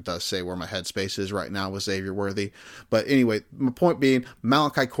kind of does say where my headspace is right now with Xavier Worthy. But anyway, my point being,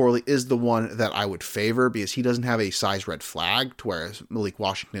 Malachi Corley is the one that I would favor, because he doesn't have a size red flag, whereas Malik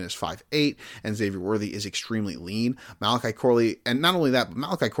Washington is 5'8", and Xavier Worthy is extremely lean. Malachi Corley, and not only that, but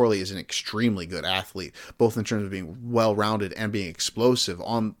Malachi Corley is an extremely good athlete, both in terms of being well-rounded and being explosive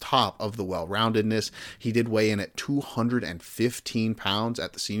on top of the well-roundedness. He did weigh in at 215 pounds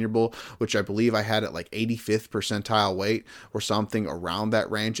at the Senior Bowl, which I believe I had at like 85th percentile weight or something around that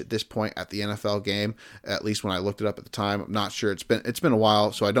range at this point at the NFL game, at least when I looked it up at the time. I'm not sure. It's been a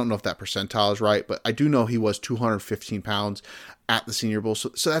while, so I don't know if that percentile is right, but I do know he was 215 pounds at the Senior Bowl. So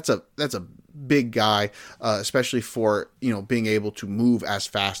that's a big guy, especially for, being able to move as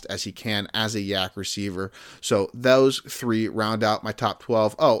fast as he can as a yak receiver. So those 3 round out my top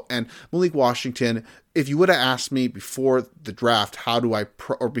 12. Oh, and Malik Washington, if you would have asked me before the draft,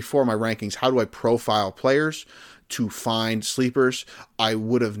 or before my rankings, how do I profile players to find sleepers, I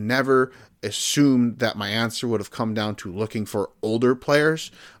would have never assumed that my answer would have come down to looking for older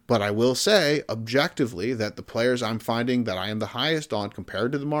players. But I will say, objectively, that the players I'm finding that I am the highest on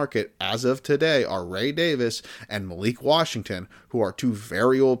compared to the market as of today are Ray Davis and Malik Washington, who are 2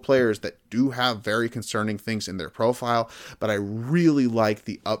 very old players that do have very concerning things in their profile. But I really like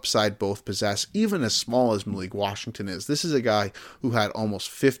the upside both possess, even as small as Malik Washington is. This is a guy who had almost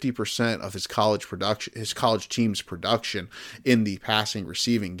 50% of his college team's production in the passing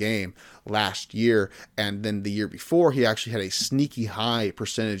receiving game last year, and then the year before he actually had a sneaky high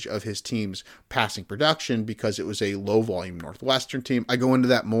percentage of his team's passing production because it was a low volume Northwestern team. I go into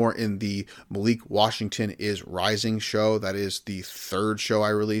that more in the Malik Washington is Rising show. That is the 3rd show I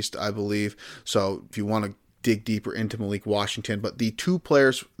released, I believe. So if you want to dig deeper into Malik Washington, but the 2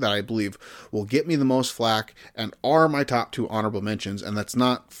 players that I believe will get me the most flack and are my top 2 honorable mentions, and that's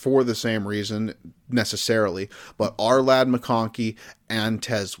not for the same reason necessarily, but are Ladd McConkey and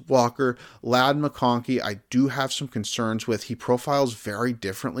Tez Walker. Ladd McConkey, I do have some concerns with. He profiles very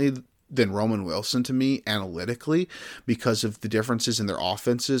differently than Roman Wilson to me analytically, because of the differences in their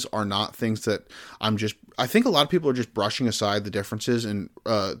offenses are not things that I think a lot of people are just brushing aside the differences in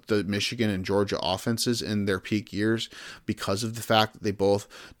the Michigan and Georgia offenses in their peak years because of the fact that they both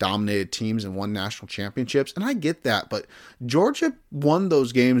dominated teams and won national championships. And I get that, but Georgia won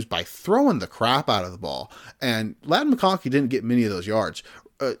those games by throwing the crap out of the ball, and Ladd McConkey didn't get many of those yards.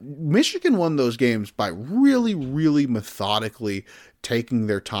 Michigan won those games by really, really methodically taking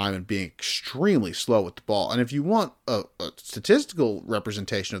their time and being extremely slow with the ball. And if you want a statistical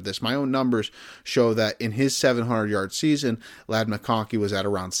representation of this, my own numbers show that in his 700-yard season, Ladd McConkey was at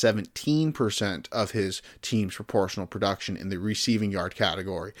around 17% of his team's proportional production in the receiving yard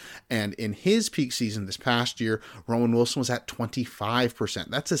category. And in his peak season this past year, Roman Wilson was at 25%.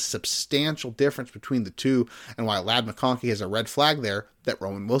 That's a substantial difference between the two, and why Ladd McConkey has a red flag there that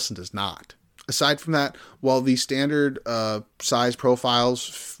Roman Wilson does not. Aside from that, while the standard size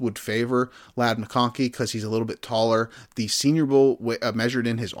profiles would favor Ladd McConkey because he's a little bit taller, the Senior Bowl measured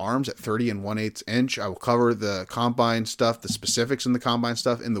in his arms at 30 1/8 inch. I will cover the combine stuff, the specifics in the combine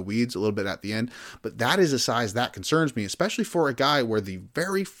stuff in the weeds a little bit at the end, but that is a size that concerns me, especially for a guy where the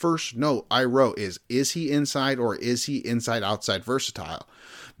very first note I wrote is he inside or is he inside-outside versatile?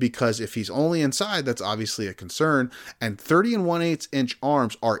 Because if he's only inside, that's obviously a concern. And 30 1/8 inch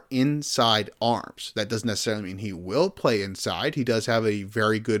arms are inside arms. That doesn't necessarily mean he will play inside. He does have a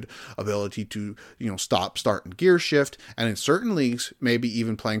very good ability to, stop, start, and gear shift. And in certain leagues, maybe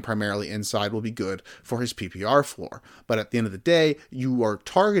even playing primarily inside will be good for his PPR floor. But at the end of the day, you are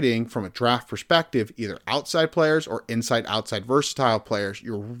targeting from a draft perspective either outside players or inside-outside versatile players.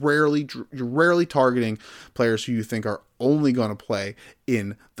 You're rarely targeting players who you think are only going to play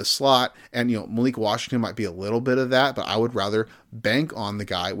in the slot. And, Malik Washington might be a little bit of that, but I would rather bank on the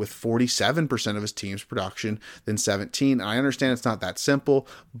guy with 47% of his team's production than 17. And I understand it's not that simple,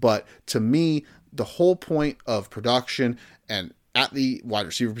 but to me, the whole point of production and at the wide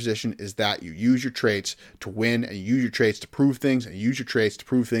receiver position is that you use your traits to win, and you use your traits to prove things, and you use your traits to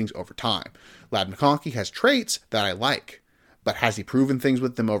prove things over time. Ladd McConkey has traits that I like, but has he proven things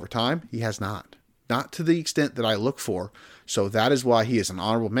with them over time? He has not. Not to the extent that I look for, so that is why he is an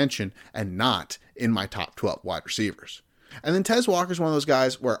honorable mention and not in my top 12 wide receivers. And then Tez Walker is one of those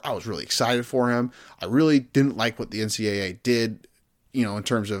guys where I was really excited for him. I really didn't like what the NCAA did, in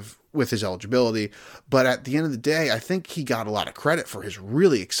terms of with his eligibility, but at the end of the day, I think he got a lot of credit for his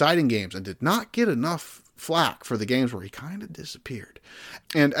really exciting games and did not get enough flack for the games where he kind of disappeared.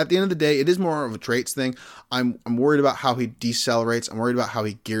 And at the end of the day, it is more of a traits thing. I'm worried about how he decelerates. I'm worried about how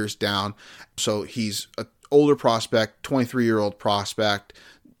he gears down. So he's an older prospect, 23-year-old prospect,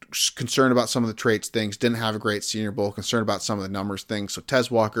 concerned about some of the traits things, didn't have a great Senior Bowl, concerned about some of the numbers things. So Tez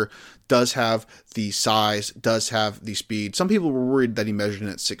Walker does have the size, does have the speed. Some people were worried that he measured in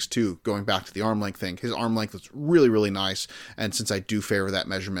at 6'2", going back to the arm length thing. His arm length was really, really nice, and since I do favor that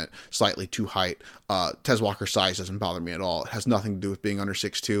measurement slightly to height, Tez Walker's size doesn't bother me at all. It has nothing to do with being under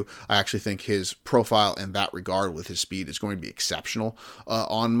 6'2". I actually think his profile in that regard with his speed is going to be exceptional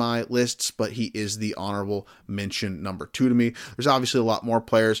on my lists, but he is the honorable mention number 2 to me. There's obviously a lot more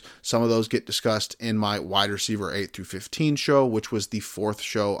players. Some of those get discussed in my wide receiver 8 through 15 show, which was the 4th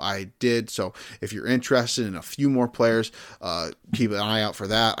show I did. So if you're interested in a few more players, keep an eye out for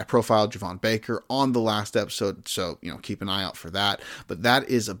that. I profiled Javon Baker on the last episode, so keep an eye out for that. But that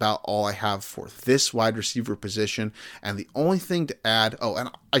is about all I have for this wide receiver position. And the only thing to add, and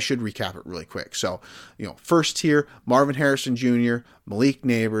I should recap it really quick. So, first tier, Marvin Harrison Jr., Malik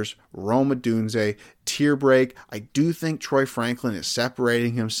Neighbors, Rome Odunze. Tier break, I do think Troy Franklin is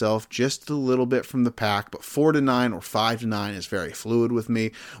separating himself just a little bit from the pack, but 4-9 or 5-9 is very fluid with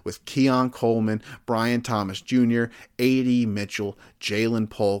me, with Keon Coleman, Brian Thomas Jr., A.D. Mitchell,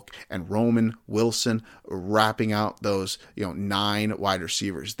 Jalen Polk, and Roman Wilson wrapping out those 9 wide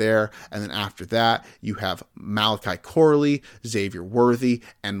receivers there. And then after that, you have Malachi Corley, Xavier Worthy,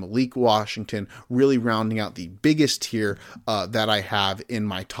 and Malik Washington really rounding out the biggest tier that I have in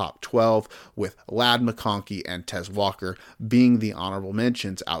my top 12, with Ladd McConkey and Tez Walker being the honorable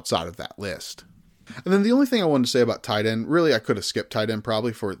mentions outside of that list. And then the only thing I wanted to say about tight end, really I could have skipped tight end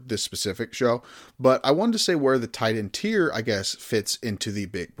probably for this specific show, but I wanted to say where the tight end tier, I guess, fits into the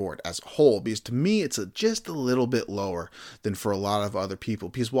big board as a whole, because to me it's just a little bit lower than for a lot of other people,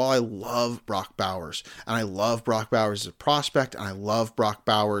 because while I love Brock Bowers, and I love Brock Bowers as a prospect, and I love Brock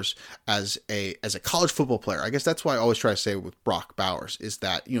Bowers as a college football player, I guess that's why I always try to say with Brock Bowers is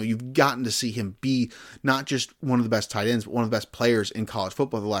that, you've gotten to see him be not just one of the best tight ends, but one of the best players in college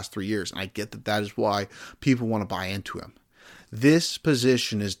football the last 3 years, and I get that is why people want to buy into him. This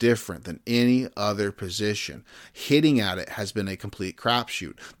position is different than any other position. Hitting at it has been a complete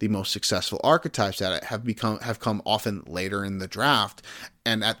crapshoot. The most successful archetypes at it have come often later in the draft.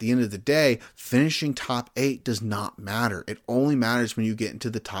 And at the end of the day, finishing top 8 does not matter. It only matters when you get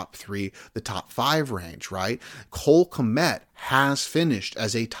into the top 3, the top 5 range, right? Cole Kmet has finished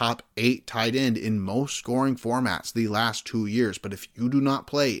as a top 8 tight end in most scoring formats the last 2 years. But if you do not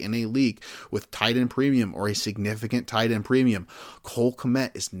play in a league with tight end premium or a significant tight end premium, Cole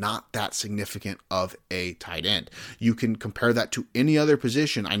Kmet is not that significant of a tight end. You can compare that to any other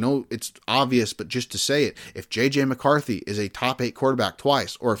position. I know it's obvious, but just to say it, if J.J. McCarthy is a top 8 quarterback twice,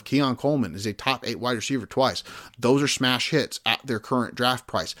 or if Keon Coleman is a top 8 wide receiver twice, those are smash hits at their current draft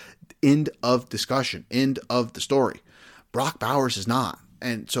price. End of discussion. End of the story. Brock Bowers is not.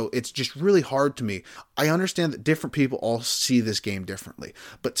 And so it's just really hard to me. I understand that different people all see this game differently.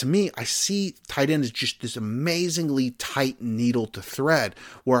 But to me, I see tight end as just this amazingly tight needle to thread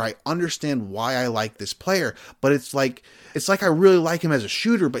where I understand why I like this player. But it's like I really like him as a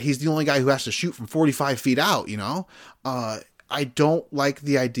shooter, but he's the only guy who has to shoot from 45 feet out, you know? I don't like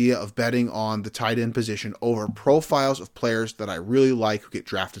the idea of betting on the tight end position over profiles of players that I really like who get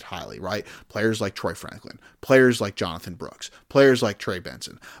drafted highly, right? Players like Troy Franklin, players like Jonathan Brooks, players like Trey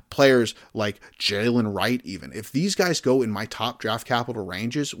Benson, players like Jalen Wright even. If these guys go in my top draft capital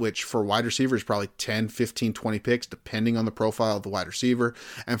ranges, which for wide receivers probably 10, 15, 20 picks, depending on the profile of the wide receiver,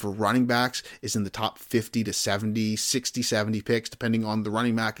 and for running backs is in the top 50 to 70, 60, 70 picks, depending on the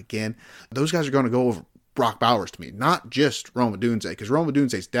running back again, those guys are going to go over Brock Bowers to me, not just Rome Odunze, because Rome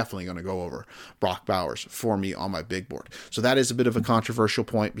Odunze is definitely going to go over Brock Bowers for me on my big board. So that is a bit of a controversial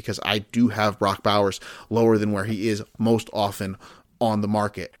point because I do have Brock Bowers lower than where he is most often on the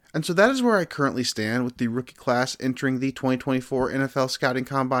market. And so that is where I currently stand with the rookie class entering the 2024 NFL Scouting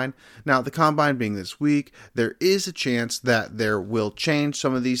Combine. Now, the Combine being this week, there is a chance that there will change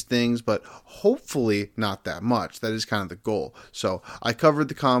some of these things, but hopefully not that much. That is kind of the goal. So I covered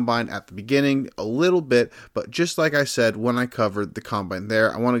the Combine at the beginning a little bit, but just like I said when I covered the Combine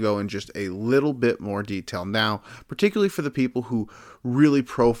there, I want to go in just a little bit more detail now, particularly for the people who really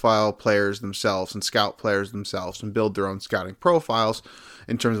profile players themselves and scout players themselves and build their own scouting profiles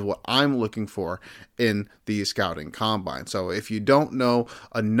in terms of what I'm looking for in the scouting combine. So if you don't know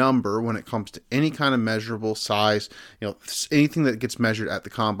a number when it comes to any kind of measurable size, anything that gets measured at the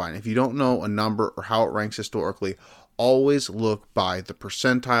combine, if you don't know a number or how it ranks historically, always look by the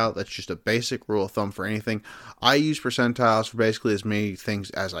percentile. That's just a basic rule of thumb for anything. I use percentiles for basically as many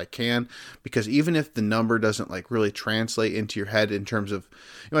things as I can, because even if the number doesn't really translate into your head in terms of,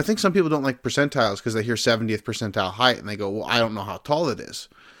 I think some people don't like percentiles because they hear 70th percentile height and they go, well, I don't know how tall it is.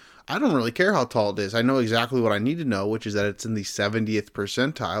 I don't really care how tall it is. I know exactly what I need to know, which is that it's in the 70th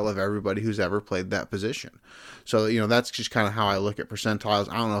percentile of everybody who's ever played that position. So, that's just kind of how I look at percentiles.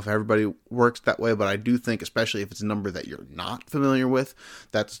 I don't know if everybody works that way, but I do think, especially if it's a number that you're not familiar with,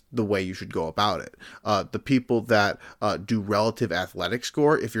 that's the way you should go about it. The people that do relative athletic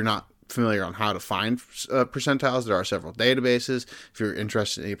score, if you're not familiar on how to find percentiles, there are several databases. If you're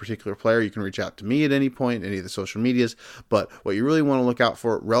interested in a particular player, you can reach out to me at any point, any of the social medias. But what you really want to look out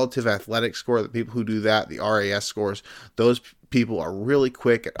for, relative athletic score, the people who do that, the RAS scores, those people are really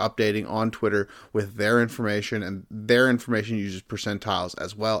quick at updating on Twitter with their information, and their information uses percentiles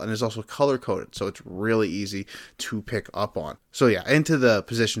as well, and is also color coded, so it's really easy to pick up on. So yeah, into the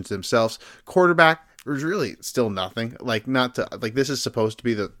positions themselves. Quarterback, there's really still nothing. This is supposed to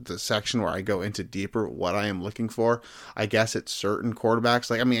be the section where I go into deeper what I am looking for. I guess it's certain quarterbacks.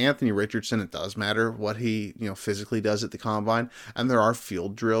 Anthony Richardson, it does matter what he, physically does at the combine. And there are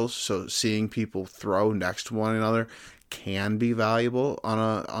field drills, so seeing people throw next to one another can be valuable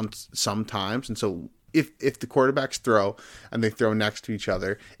on some times. And so if the quarterbacks throw and they throw next to each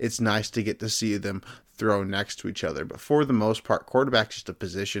other, it's nice to get to see them throw next to each other. But for the most part, quarterback's just a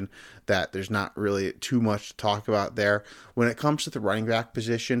position that there's not really too much to talk about there. When it comes to the running back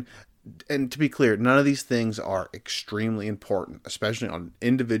position, and to be clear, none of these things are extremely important, especially on an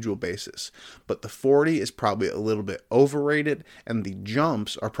individual basis. But the 40 is probably a little bit overrated, and the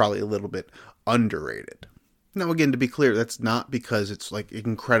jumps are probably a little bit underrated. Now, again, to be clear, that's not because it's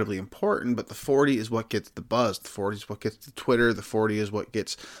incredibly important, but the 40 is what gets the buzz. The 40 is what gets the Twitter. The 40 is what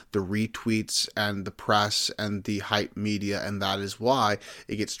gets the retweets and the press and the hype media, and that is why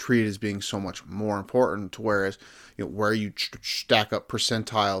it gets treated as being so much more important. Whereas, where you stack up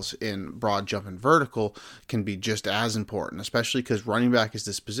percentiles in broad jump and vertical can be just as important, especially because running back is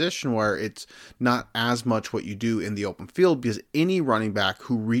this position where it's not as much what you do in the open field, because any running back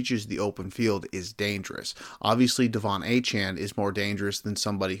who reaches the open field is dangerous. Obviously, Devon Achane is more dangerous than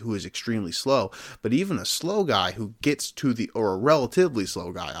somebody who is extremely slow, but even a slow guy who gets to or a relatively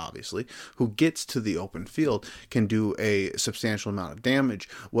slow guy, obviously, who gets to the open field can do a substantial amount of damage.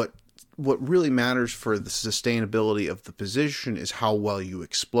 What really matters for the sustainability of the position is how well you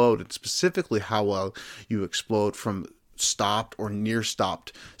explode, and specifically how well you explode from stopped or near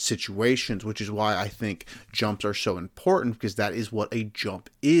stopped situations, which is why I think jumps are so important, because that is what a jump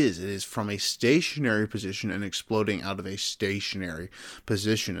is. It is from a stationary position and exploding out of a stationary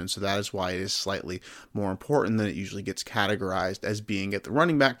position. And so that is why it is slightly more important than it usually gets categorized as being at the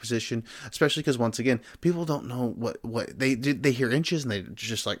running back position, especially because, once again, people don't know what they hear inches and they're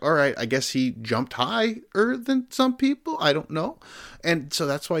just like, all right, I guess he jumped higher than some people. I don't know. And so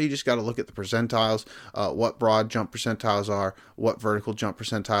that's why you just got to look at the percentiles, what broad jump percentiles are, what vertical jump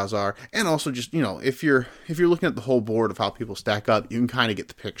percentiles are, and also just, if you're looking at the whole board of how people stack up, you can kind of get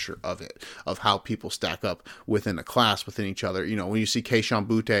the picture of it, of how people stack up within a class, within each other. When you see Keishawn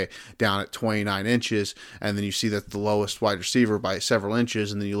Butte down at 29 inches, and then you see that the lowest wide receiver by several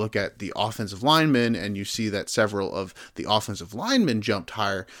inches, and then you look at the offensive linemen, and you see that several of the offensive linemen jumped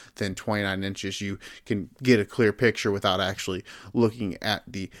higher than 29 inches, you can get a clear picture without actually looking at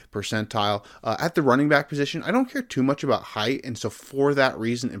the percentile. At the running back position, I don't care too much about height, and so for that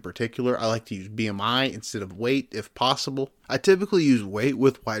reason in particular, I like to use BMI instead of weight if possible. I typically use weight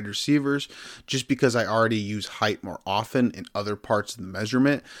with wide receivers just because I already use height more often in other parts of the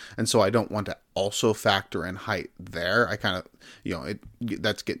measurement, and so I don't want to also factor in height there. I kind of,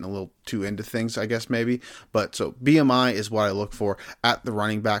 that's getting a little too into things, I guess, maybe. But so BMI is what I look for at the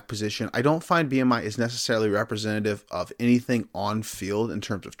running back position. I don't find BMI is necessarily representative of anything on field in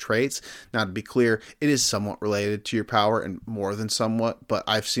terms of traits. Now, to be clear, it is somewhat related to your power, and more than somewhat, but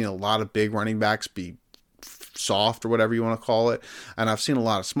I've seen a lot of big running backs be soft, or whatever you want to call it, and I've seen a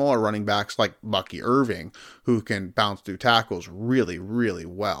lot of smaller running backs like Bucky Irving who can bounce through tackles really, really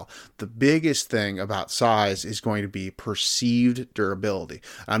well. The biggest thing about size is going to be perceived durability.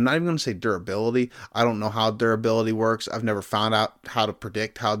 I'm not even going to say durability. I don't know how durability works. I've never found out how to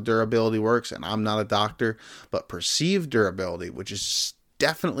predict how durability works, and I'm not a doctor, but perceived durability, which is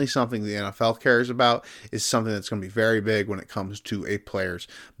definitely something the NFL cares about, is something that's going to be very big when it comes to a player's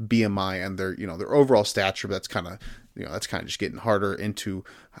BMI and their overall stature. That's kind of just getting harder into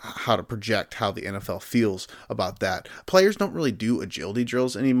how to project how the NFL feels about that. Players don't really do agility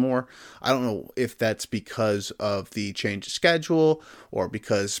drills anymore. I don't know if that's because of the change of schedule or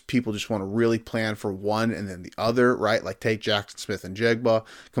because people just want to really plan for one and then the other, right? Like take Jackson Smith-Njigba,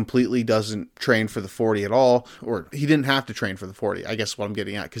 completely doesn't train for the 40 at all, or he didn't have to train for the 40, I guess what I'm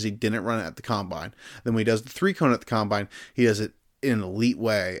getting at, because he didn't run it at the combine. Then when he does the 3-cone at the combine, he does it in an elite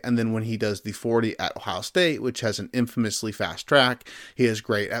way. And then when he does the 40 at Ohio State, which has an infamously fast track, he is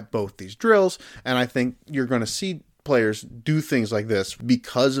great at both these drills. And I think you're going to see players do things like this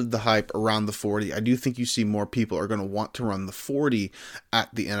because of the hype around the 40. I do think you see more people are going to want to run the 40 at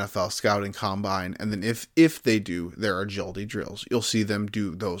the NFL scouting combine. And then if they do their agility drills, you'll see them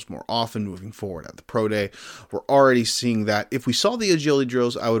do those more often moving forward at the pro day. We're already seeing that. If we saw the agility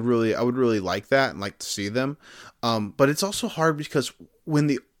drills, I would really like that and like to see them. But it's also hard because when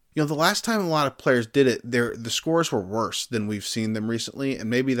the last time a lot of players did it, the scores were worse than we've seen them recently, and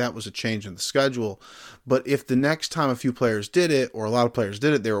maybe that was a change in the schedule. But if the next time a few players did it, or a lot of players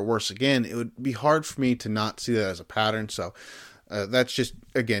did it, they were worse again, it would be hard for me to not see that as a pattern. So that's just,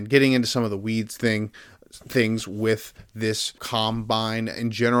 again, getting into some of the weeds things with this combine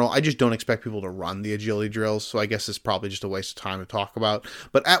in general. I just don't expect people to run the agility drills, so I guess it's probably just a waste of time to talk about.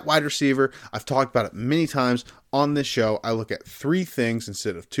 But at wide receiver, I've talked about it many times on this show. I look at 3 things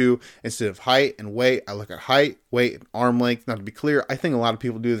instead of 2. Instead of height and weight, I look at height, weight, and arm length. Now, to be clear, I think a lot of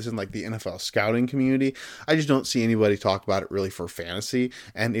people do this in like the NFL scouting community. I just don't see anybody talk about it really for fantasy.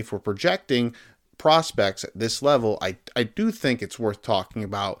 And if we're projecting prospects at this level, I do think it's worth talking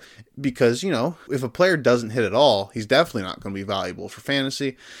about, because if a player doesn't hit at all, he's definitely not going to be valuable for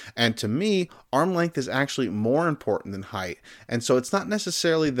fantasy. And to me, arm length is actually more important than height. And so it's not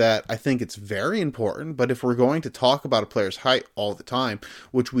necessarily that I think it's very important, but if we're going to talk about a player's height all the time,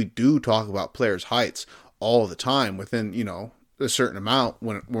 which we do talk about players' heights all the time within a certain amount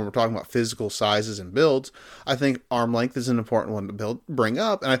when we're talking about physical sizes and builds, I think arm length is an important one to bring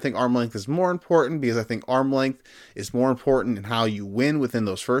up. And I think arm length is more important because I think arm length is more important in how you win within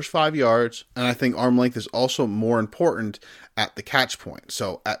those first 5 yards. And I think arm length is also more important at the catch point.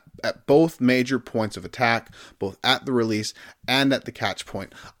 So at both major points of attack, both at the release and at the catch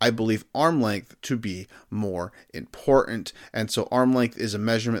point, I believe arm length to be more important. And so arm length is a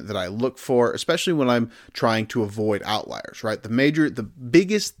measurement that I look for, especially when I'm trying to avoid outliers, right? The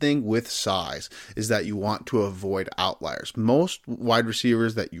biggest thing with size is that you want to avoid outliers. Most wide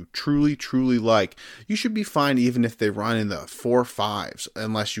receivers that you truly, truly like, you should be fine even if they run in the 4.5s,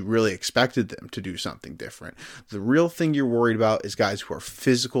 unless you really expected them to do something different. The real thing you're worried about is guys who are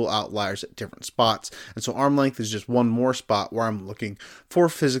physical outliers at different spots. And so arm length is just one more spot where I'm looking for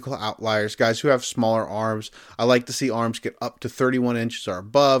physical outliers, guys who have smaller arms. I like to see arms get up to 31 inches or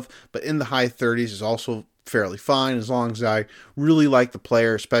above, but in the high 30s is also fairly fine as long as I really like the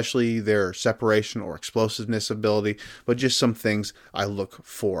player, especially their separation or explosiveness ability, but just some things I look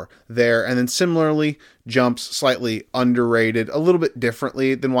for there. And then similarly, jumps slightly underrated, a little bit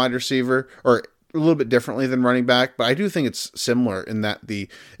differently than wide receiver, or a little bit differently than running back, but I do think it's similar in that the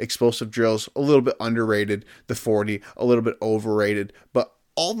explosive drills a little bit underrated, the 40 a little bit overrated, but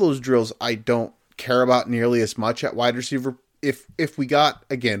all those drills I don't care about nearly as much at wide receiver. If we got,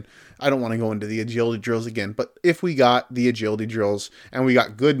 again, I don't want to go into the agility drills again, but if we got the agility drills and we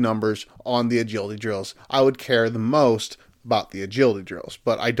got good numbers on the agility drills, I would care the most about the agility drills,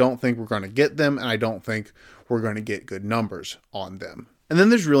 but I don't think we're going to get them, and I don't think we're going to get good numbers on them. And then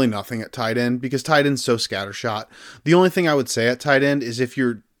there's really nothing at tight end because tight end's so scattershot. The only thing I would say at tight end is if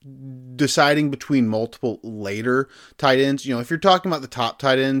you're deciding between multiple later tight ends, if you're talking about the top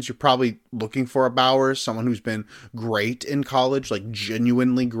tight ends, you're probably looking for a Bowers, someone who's been great in college, like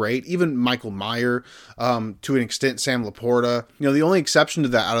genuinely great. Even Michael Mayer, to an extent, Sam Laporta. The only exception to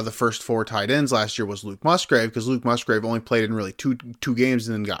that out of the first 4 tight ends last year was Luke Musgrave, because Luke Musgrave only played in really two games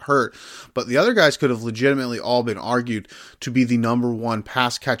and then got hurt. But the other guys could have legitimately all been argued to be the number one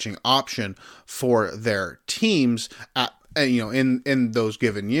pass catching option for their teams in those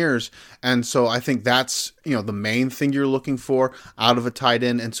given years. And so I think that's, the main thing you're looking for out of a tight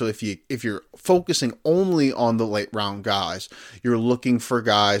end. And so if you're focusing only on the late round guys, you're looking for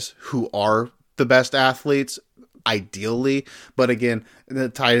guys who are the best athletes, ideally. But again, the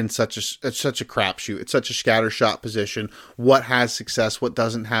tight end it's such a crapshoot. It's such a scattershot position. What has success? What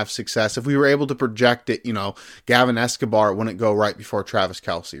doesn't have success? If we were able to project it, Gavin Escobar wouldn't go right before Travis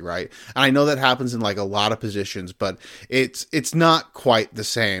Kelce, right? And I know that happens in like a lot of positions, but it's not quite the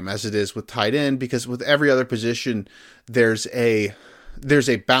same as it is with tight end, because with every other position, there's a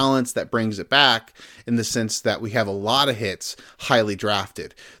balance that brings it back, in the sense that we have a lot of hits highly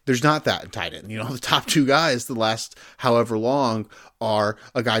drafted. There's not that in tight end. The top 2 guys the last however long are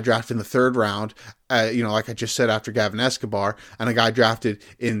a guy drafted in the 3rd round, like I just said, after Gavin Escobar, and a guy drafted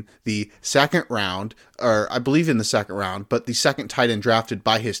in the 2nd round, or I believe in the 2nd round, but the second tight end drafted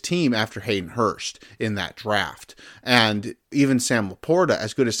by his team after Hayden Hurst in that draft. And even Sam Laporta,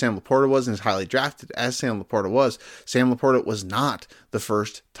 as good as Sam Laporta was and as highly drafted as Sam Laporta was not the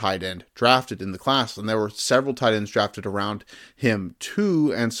first tight end drafted in the class. And there were several tight ends drafted around him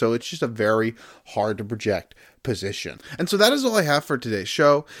too. And so it's just a very hard to project position. And so that is all I have for today's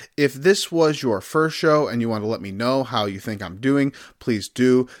show. If this was your first show and you want to let me know how you think I'm doing, please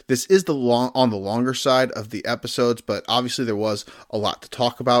do. This is on the longer side of the episodes, but obviously there was a lot to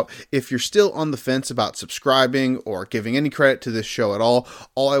talk about. If you're still on the fence about subscribing or giving any credit to this show at all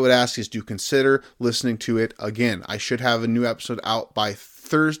I would ask is do consider listening to it again. I should have a new episode out by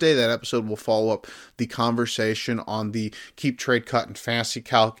Thursday. That episode will follow up the conversation on the keep, trade, cut, and fantasy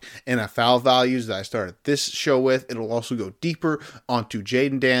calc NFL values that I started this show with. It'll also go deeper onto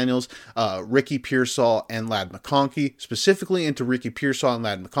Jaden Daniels, Ricky Pearsall, and Ladd McConkey, specifically into Ricky Pearsall and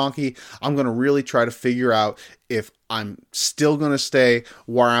Ladd McConkey. I'm going to really try to figure out if I'm still going to stay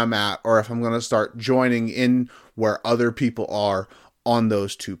where I'm at, or if I'm going to start joining in where other people are on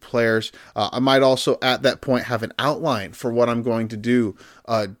those 2 players. I might also at that point have an outline for what I'm going to do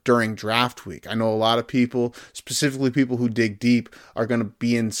during draft week. I know a lot of people, specifically people who dig deep, are going to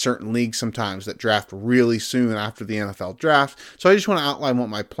be in certain leagues sometimes that draft really soon after the NFL draft. So I just want to outline what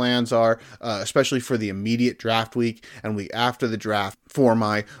my plans are, especially for the immediate draft week and week after the draft, for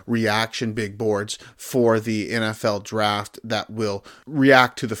my reaction big boards for the NFL draft that will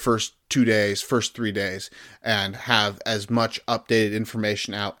react to the first 3 days, and have as much updated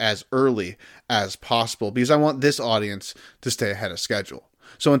information out as early as possible, because I want this audience to stay ahead of schedule.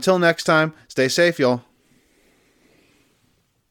 So until next time, stay safe, y'all.